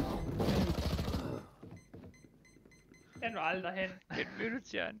 Den var aldrig hen. Get muted,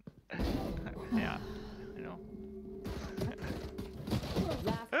 siger han. Ja, you know.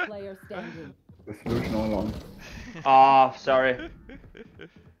 Last player standing. The solution all along. Oh, sorry.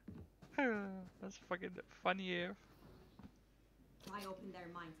 That's fucking funny here. Try open their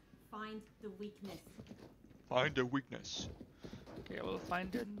mind. Find the weakness. Find the weakness. Okay, I will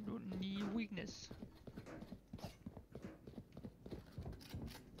find the new weakness.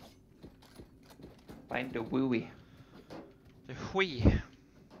 Find the wooey. The hui.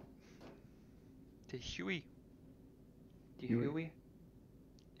 Det er hui. The wooey.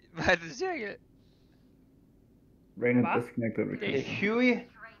 Hvad er det, du siger, ikke? Rain Hvad? disconnected. Det er Huey.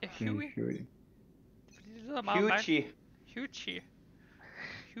 Huey? Huey. Fordi det lyder meget Huey. Huge.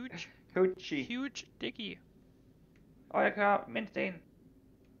 Huey. Huge dicky. Og jeg kører mindst en.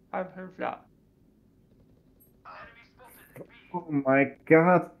 Og jeg hører flere. Oh my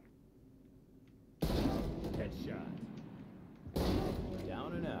god. Headshot.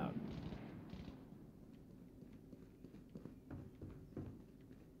 Down and out.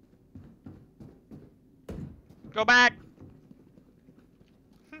 Go back!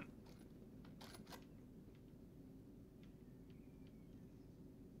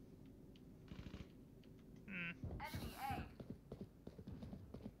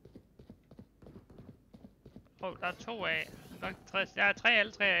 Der er 2 af. Nok 60. Jeg er 3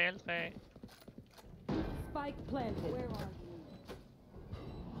 alle 3 af, alle 3 af. Spike planted. Where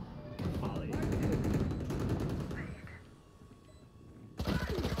are you?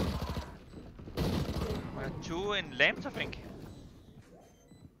 2 in lamps, I think.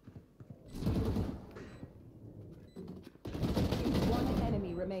 One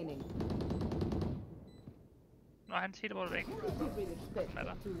enemy remaining. Nå, han siger det bare væk. Hvad er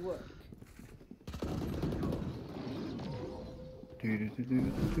der?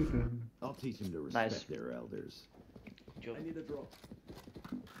 I'll teach them to respect Nice. their elders. I need a drop.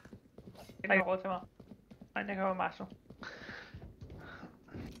 Jeg har ikke råd til mig. Nej, jeg kan være master.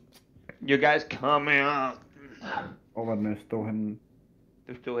 You guys come here. Hvor var den stod henne?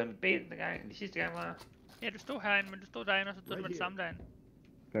 Du stod henne. Ben den gang. De sidste gang var jeg. Ja, du stod herinde, men du stod derinde, og så stod du med det samme derinde.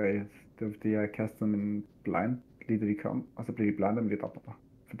 Det var fordi jeg kastede min blind, lige da de kom, og så blev de blindet, men de dræbte mig.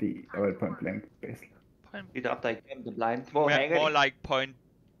 Fordi jeg var på en blank base. Vi dræbte dig igennem the blind. Hvor More, hænger more de? like point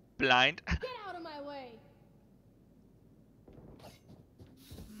blind. Get out of my way.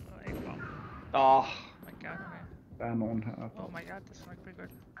 Oh my god, okay. Der er nogen heroppe. Oh my god, that's not pretty good.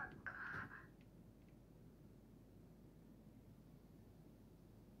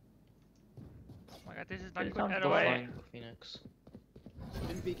 Oh my god, this is not good at all. Phoenix.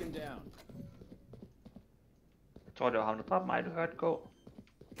 Spin beacon down. Jeg tror det var ham der dræbte mig, du hørte gå.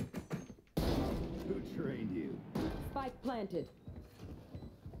 Who trained you? Spike planted.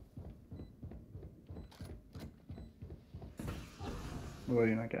 Nu var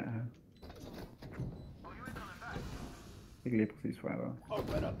det nok jeg her. Ikke lige præcis hvor jeg var.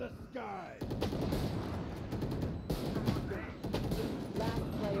 Open up the sky. Last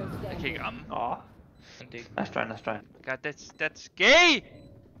player Jeg standing. kan ikke ramme. Åh. Nice try, nice try. God, that's gay!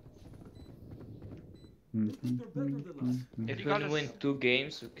 If we can win 2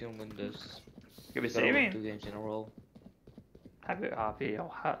 games, we can win this. Skal vi Gotta save win en? 2 games in a row. Har vi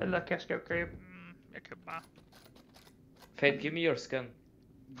jo eller kan jeg købe? Jeg køber bare. Fate, give me your skin.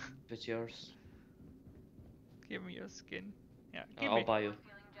 If it's yours. Give me your skin. Yeah, give I'll me. buy you.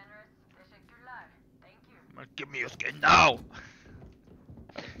 Give me your skin now!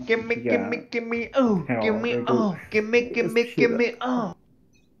 Give me, oh, give me, oh, give me, oh.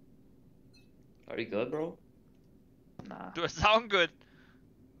 Are you good, bro? Nah. Do I sound good?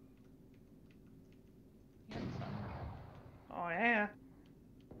 Åh, ja.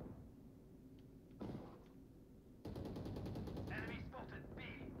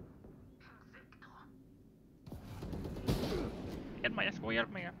 Hjælp mig, jeg skal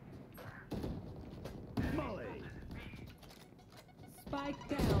hjælpe mig. Spike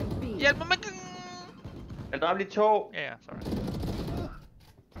down B. Hjælp mig, Jeg dræbte lige 2. Ja, sorry.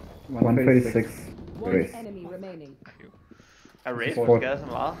 136. One Race. enemy remaining. Er Race Sport. på skade så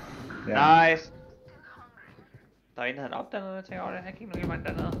meget? Ja. Nice. Der er en, der havde op dernede, jeg tænker over det. Han gik nok ikke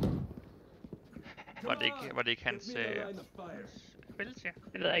dernede. Var det ikke hans spil, ja?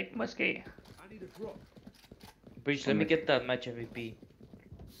 Det ved jeg ikke, måske. Breach, let me get that match MVP.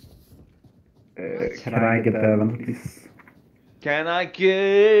 Can I get that one, please? Can I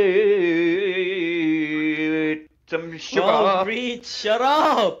get some sugar? Oh, Breach, shut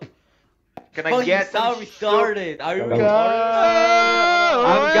up! Can I get sound retarded? Are you retarded?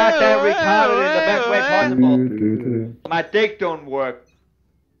 I'm goddamn retarded in the best way possible. My dick don't work.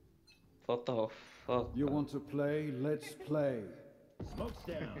 What the fuck? You want to play? Let's play. Smoke's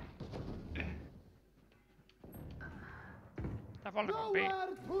down. Der er folk, der kommer bag.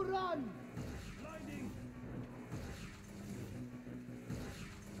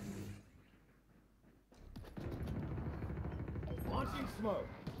 Launching smoke.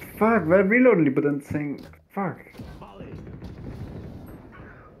 Fuck, hvad reloaden lige på den ting? Fuck.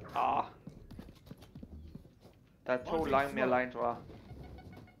 Der er 2 langt mere line, tror jeg.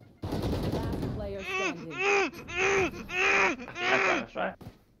 Last player standing.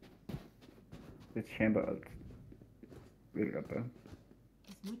 Det er chamber alt. Virkelig godt der.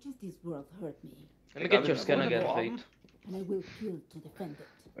 As much as this world hurt me, Let me get your skin again, Fate. and I will kill to defend it.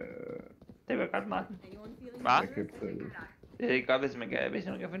 Det vil godt, Martin. Hvad? Det er godt, hvis man kan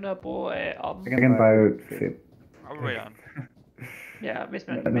finde ud af at bruge om. Jeg kan bare fedt. Ja, hvis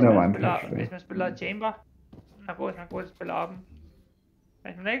man spiller chamber, man går til at spille op.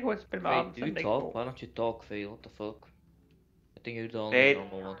 Hvis man ikke går til at spille med op, Fate, så er do det you ikke talk? Why don't you talk, Fate? What the fuck? I think you're the only Fate.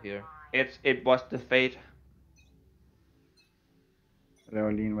 normal one here. It was the fate. Det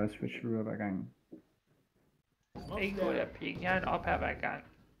var lige en rest switch hver gang. Ikke gå der ping. Jeg har en op her hver gang.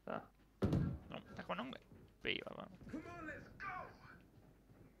 Så. Nå, der kommer nogen bag, hvad var det?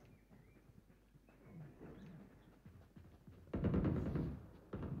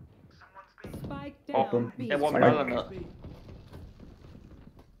 Spike down. B. Jeg bruger min aldrig ned.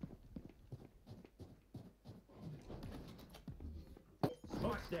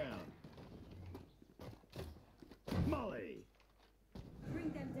 Smoke's down. Molly.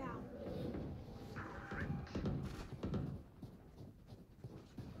 Bring them down.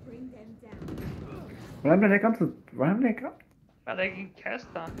 Bring them down. Hvordan blev det ikke ramt? Hvordan blev det ikke ramt? Er der ikke en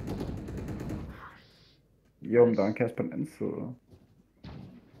kaster? Jo, men der er en kasse på den anden side.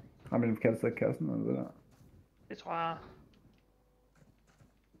 Har man en kasse i kassen eller det der? Det tror jeg.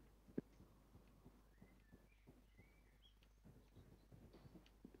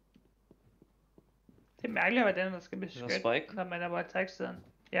 Det er mærkeligt, at den der skal beskytte, når man er på attack-siden.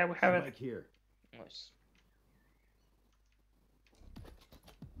 Yeah, we have it. Here. Nice.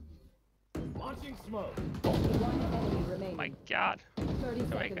 Launching smoke. One enemy remaining. My god. 30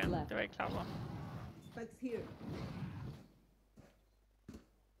 Det var ikke, seconds left. det var ikke klar for. Spikes here.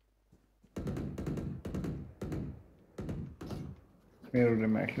 Mener du det er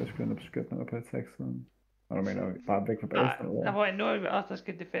mærkeligt at skulle ind og beskytte noget på attack-siden? Og du mener bare væk fra basen? Nej, der var en nu også, der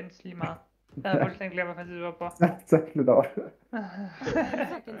skal defense lige meget. Jeg havde fuldstændig glemt, hvad fanden det var på. Så lidt over. Det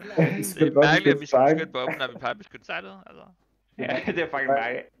er mærkeligt, at vi skal beskytte bomben, når vi plejer at beskytte sejlet, altså. Ja, det er faktisk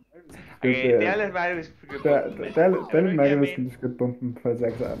mærkeligt. Okay, det er lidt mærkeligt, at vi skal beskytte bomben. Det er lidt mærkeligt, at vi skal beskytte bomben på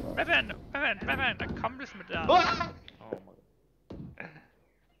attack-siden. Hvad fanden, der kombles med det der?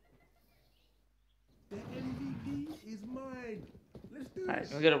 The MVP is mine. Let's do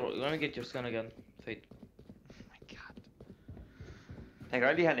Nice. this. Let me get your skin again, Fate. Jeg kan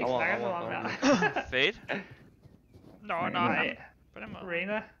godt lide, at han ikke snakker så meget mere. Fate? Nå, nej. På den måde.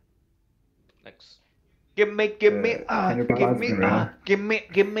 Reina. Next. Give me,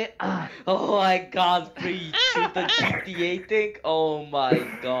 Oh my god, Breach, with the GTA thing? Oh my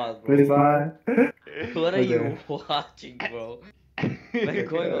god, bro. Please bye. What are you watching, bro? Like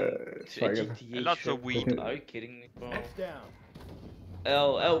going on GTA A lot so trip. weak. Are you kidding me, bro? Heads down.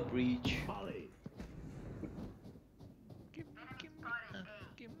 L Breach. Molly.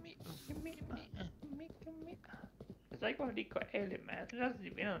 Jeg ved ikke, hvorfor de går af lidt, men jeg synes også, at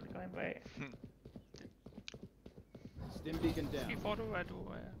de vinder, når de går ind bag. Stim beacon down. Måske får du, at du...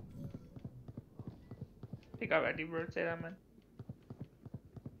 Det kan godt være, at de rotater, men...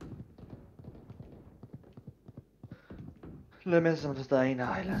 Lad mig som der stadig er en her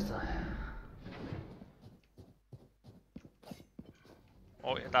et eller andet sted.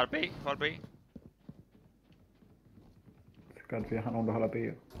 Ja, der er et B. Folk B. Så godt, vi har nogen, der holder B.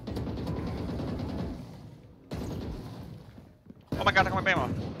 Oh my god, der kommer bag mig.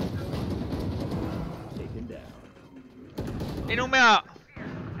 Taken down. Endnu mere!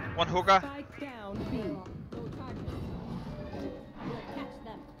 One hooker. Spike down B. No target. Catch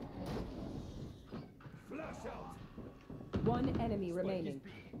them. Flash out. One enemy remaining.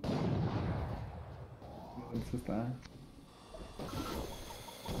 Den sidste er.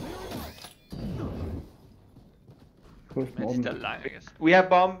 Men still alive, I guess. We have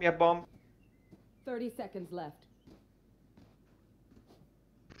bomb, you have bomb. 30 seconds left.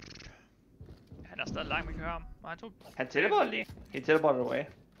 Han er stadig langt, vi kan høre ham. Og han tog... Han teleporter lige. He teleported away.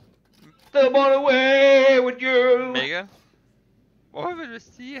 Teleport away with you. Mega. Hvorfor vil du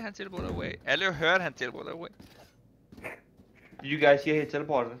sige, at han teleporter away? Alle har hørt, at han teleporter away. You guys hear he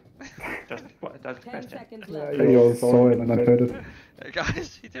teleported? That's the 10 question. seconds Yeah, left. you all saw it and I heard it.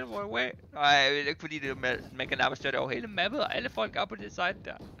 Guys, he teleported away. Nej, det er ikke fordi, det er man kan nærmest støre det over hele mappet, og alle folk er på det site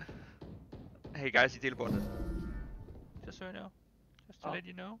der. Hey guys, he teleported. Just so you know. Just to let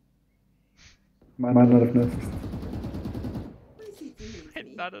you know. Might not have noticed.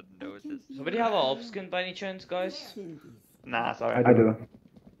 Might not have noticed. Somebody have an op skin by any chance, guys? Nah, sorry. I do.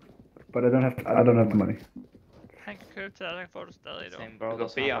 But I don't have the money. Han kan købe til dig, så får du stadig dog. Same, bro. Du kan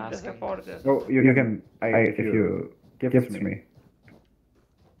That's bede what om I'm det, så asking. får du det. Oh, you can. If you give it to me.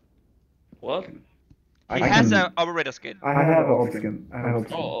 What? He has an operator skin. I have an op skin. I have.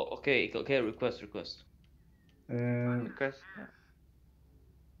 Oh, okay. Request. Because,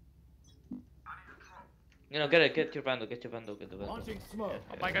 You know, get your vandal. Launching smoke.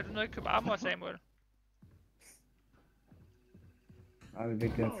 Oh my god, du nåede ikke købe armor, Samuel. I will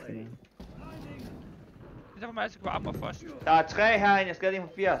get skin. Det er for mig, at jeg skal købe armor først. der er 3 herinde, jeg skal lige på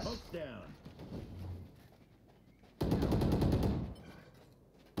 80.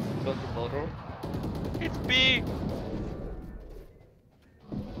 Go to photo. It's B!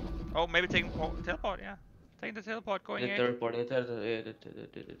 Oh, maybe taking teleport, yeah. Taking the teleport, going in. Teleport.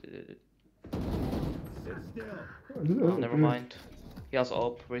 Oh, never mind. He has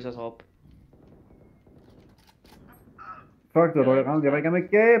up. Raise us up. Fuck, det var dårligt ramt. Jeg var ikke med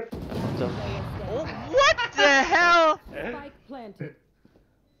gab. Oh, what the hell? Spike planted.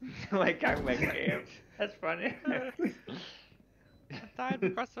 Du var i gang med game. That's funny. I died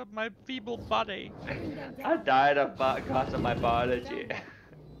because of my feeble body. I died because of my biology.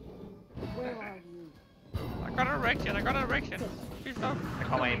 Where are you? I got an erection. Please stop. Der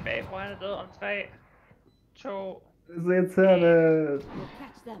kommer en bag. Hvor han er død om 3, 2... Det er så irriterende. We'll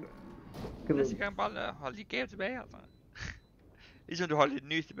catch them. Næste gang bare hold lige gab tilbage, altså. Ligesom du holdt dit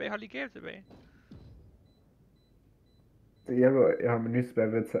nys tilbage, hold lige gab tilbage. Jeg har min nys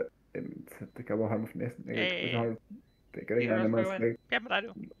tilbage ved at tage... Det kan bare holde mig for næsten. Det kan ikke være nemmere at slække. Gab med dig,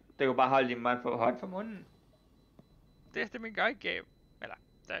 du. Det kan bare holde din mand for højt for munden. Det er min guy gab. Eller,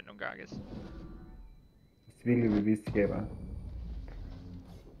 der er nogle gange, Hvis de virkelig vil vise, de gaber.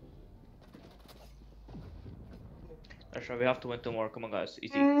 Sure, we have to win tomorrow. Come on, guys.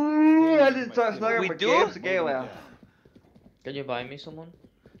 Easy. Jeg lige snakker på game, så gav jeg. Can you buy me someone?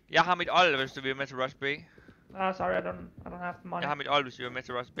 Jeg har mit old, hvis du vil med til Rush B. Sorry, I don't have the money. Jeg har mit old, hvis du vil med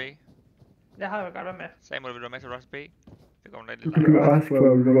til Rush B. Det har jeg godt været med. Samuel, vil du være med til Rush B? Det kommer lidt Du kan være rask for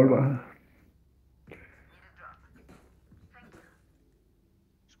revolver.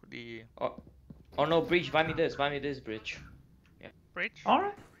 Skulle lige... Oh no, Breach, buy me this, Breach. Yeah. Bridge?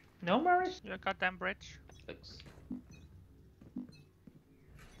 Alright. No worries. You're a goddamn bridge. Thanks.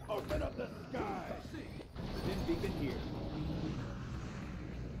 Open up the sky. Stim beacon here.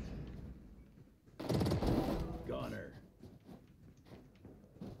 Gunner.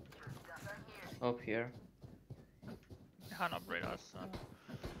 Up here. Jeg har en operator også, så...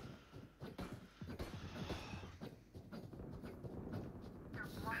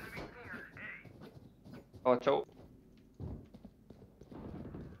 Og 2.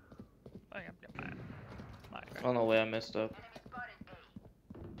 Oh no way, I messed up.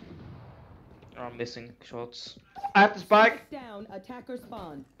 I'm missing shots. I have the spike. Down, attacker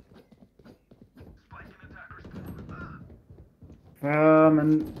spawn. Ja,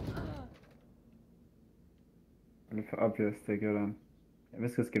 men... Det er for obvious, det gjorde den. Jeg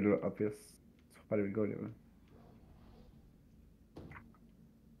vidste, at det skulle obvious. Jeg tror bare, det ville gå alligevel.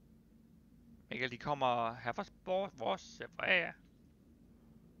 Mikkel, de kommer her fra fra A.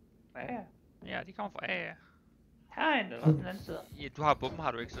 Ja, de kommer fra A. Herinde eller den anden side? Ja, du har bomben,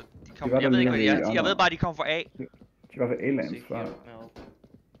 har du ikke, så de kommer... Jeg ved ikke, hvad jeg ved bare, de kommer fra A. De var ved A-lands før.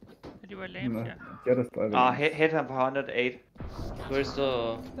 De var lames, ja. Jeg er der stadigvæk. Hit ham på 108. Where's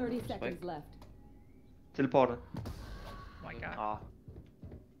the... 30 seconds left. Teleportet. Oh my god.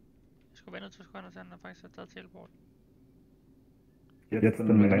 Jeg skulle vente 2 sekunder, så han faktisk har taget teleport. Jeg tager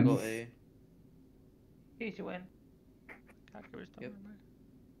den med lands. Easy win. Klart skal vi stoppe med mig.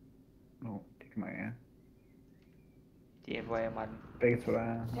 Nå, det kan man ja. De er på A, Martin. Begge to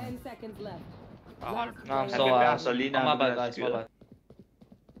der. 10 seconds left. No, I'm so my bad, guys, my bad.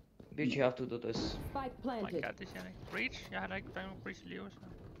 Bitch, you have to do this. Spike Oh my planted. god, det siger han ikke. Breach? Jeg har da ikke nogen breach i live, så...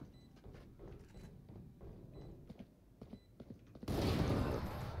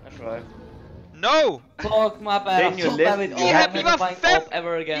 That's right. No! Fuck, my bad. I'm so bad with all. I'm never buying up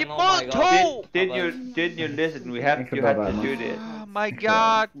ever again. Oh my god. Didn't you listen? You had to do this. Oh my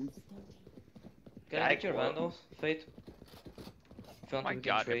god! Can I get your vandals, Fate? Oh my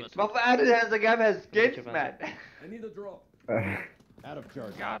god, Hvorfor er det, han så gerne vil have skins, mand? I need a drop. Out of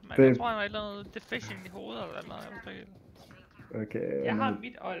charge. God, man. Jeg tror, han har et eller andet deficient i hovedet eller noget. Jeg forstår ikke. Okay. Jeg har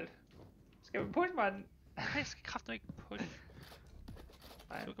mit old. Skal vi push mig den? Jeg skal kraftigt ikke push.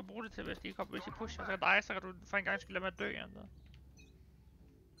 Nej, du kan bruge det til, hvis de pusher, så dig, så kan du for en gang skulle lade mig dø andet.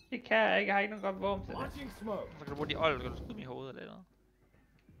 Det kan jeg ikke, jeg har ikke nogen godt våben til det. Så kan du bruge de old, så kan du skyde mig i hovedet eller noget.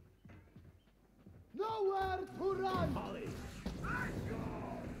 Nowhere to run!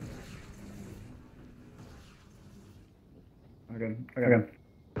 Okay.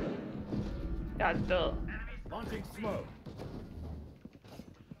 Jeg er død.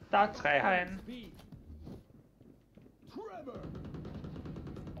 Der er 3 herinde.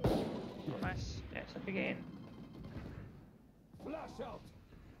 Nice. Ja, så fik jeg en.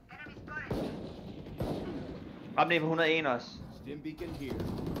 Ramte en på 101 også. Det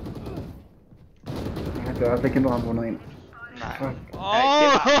er også ikke, du ramte 101. Nej. Jeg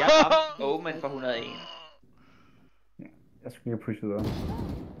ramte Omen for 101. Jeg skulle lige pushe videre.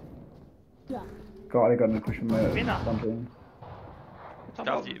 Går det godt med pushe med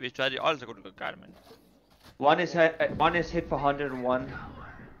samtidig. Hvis du havde de old, så kunne du godt gøre det, men... One is hit for 101.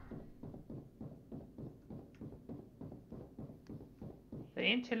 Der er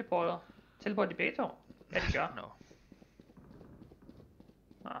en teleporter. Teleport de begge to? Ja, de gør. No.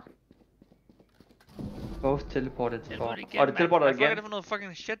 Both teleported to Teleport four. igen, Og det teleporter Hvad igen. er det for noget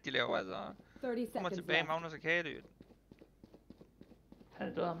fucking shit, de laver, altså? 30 Kommer seconds tilbage, left. Magnus og Kage, det. Han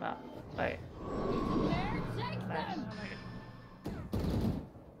er død ham her. 3.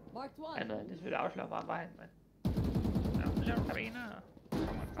 Marked one. Han er selvfølgelig afsløret bare vejen, men... Ja, så laver du karabiner.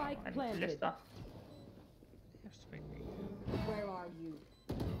 Spike Han planted. lister. Where are you?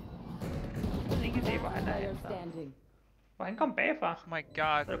 Jeg ved ikke idé, hvor han er Player efter. standing. Hvor han kom bagfra. Oh my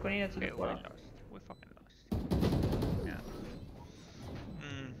god. Så er der kun en af Okay, teleporter. we're lost. We're fucking lost. Ja.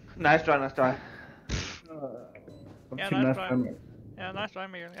 Nice try, nice try. Ja, nice try. Ja, nice try,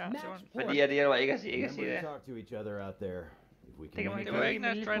 Mikkel. Ja, det var den. Fordi det hjælper ikke at sige det. Talk to each other out there. Det kan man Det var ikke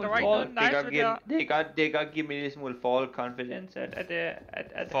nice try, der var ikke noget nice ved det. Det kan godt give mig en lille smule fall confidence.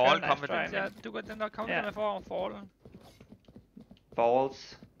 At Fall confidence. Ja, du kan den der komme med for fallen.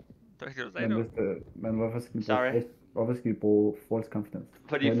 Falls. Det var ikke det, du sagde, du. Men hvorfor skal I Sorry. bruge false confidence?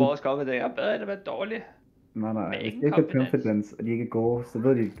 Fordi false confidence er Bedre end at være dårlig. Nej, Med hvis ingen de ikke har confidence. confidence, og de ikke er gode, så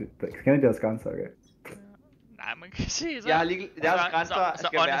ved de, kender deres grænser, okay? Nej, man kan sige så. Jeg har lige, deres grænser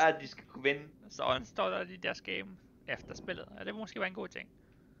skal honest, være, at de skal kunne vinde. Så honest står der i deres game efter spillet. Ja, det måske være en god ting.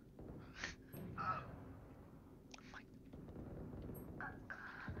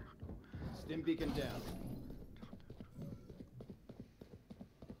 Stim beacon down.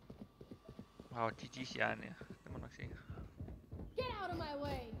 Wow, GG's hjerne, ja. Det må jeg nok sige. Get out of my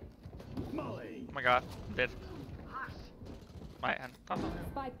way. Oh my god, dead. Nej, han dræbte ham.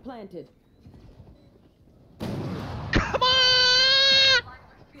 Spike planted. Come on!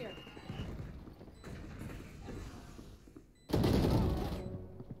 Here.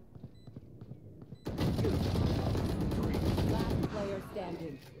 Last player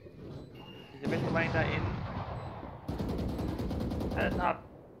standing. Jeg ved, der var en derinde. Han er snart.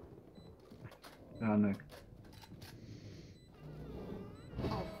 Ja, nok.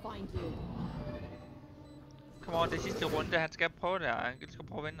 I'll find you. Come on, det er sidste runde, han skal prøve det her. Han skal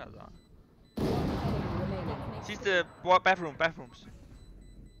prøve at vinde, altså. Sidste bathrooms.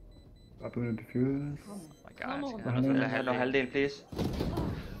 Up in the defuse. Oh my god, han skal Han har halvdelen, please. No!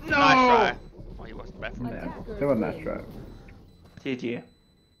 Nice try. Oh, he wasn't bathroom. Ja, det var en nice try. GG.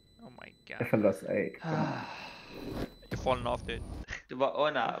 Oh my god. Jeg faldt også af. You're falling off, dude. Du var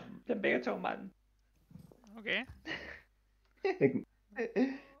under Den begge to, manden. Okay. Ikke.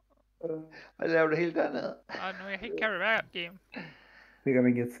 Hvad laver du helt dernede? Og nu er jeg helt carry back game. Det gør mig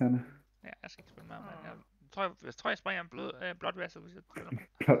ikke irriterende. Ja, jeg skal ikke spille med, men jeg tror, jeg springer en blood vessel, hvis jeg spiller med.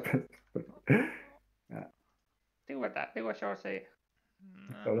 Ja. Det kunne være sjovt at se.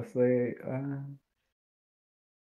 Så vil jeg sige,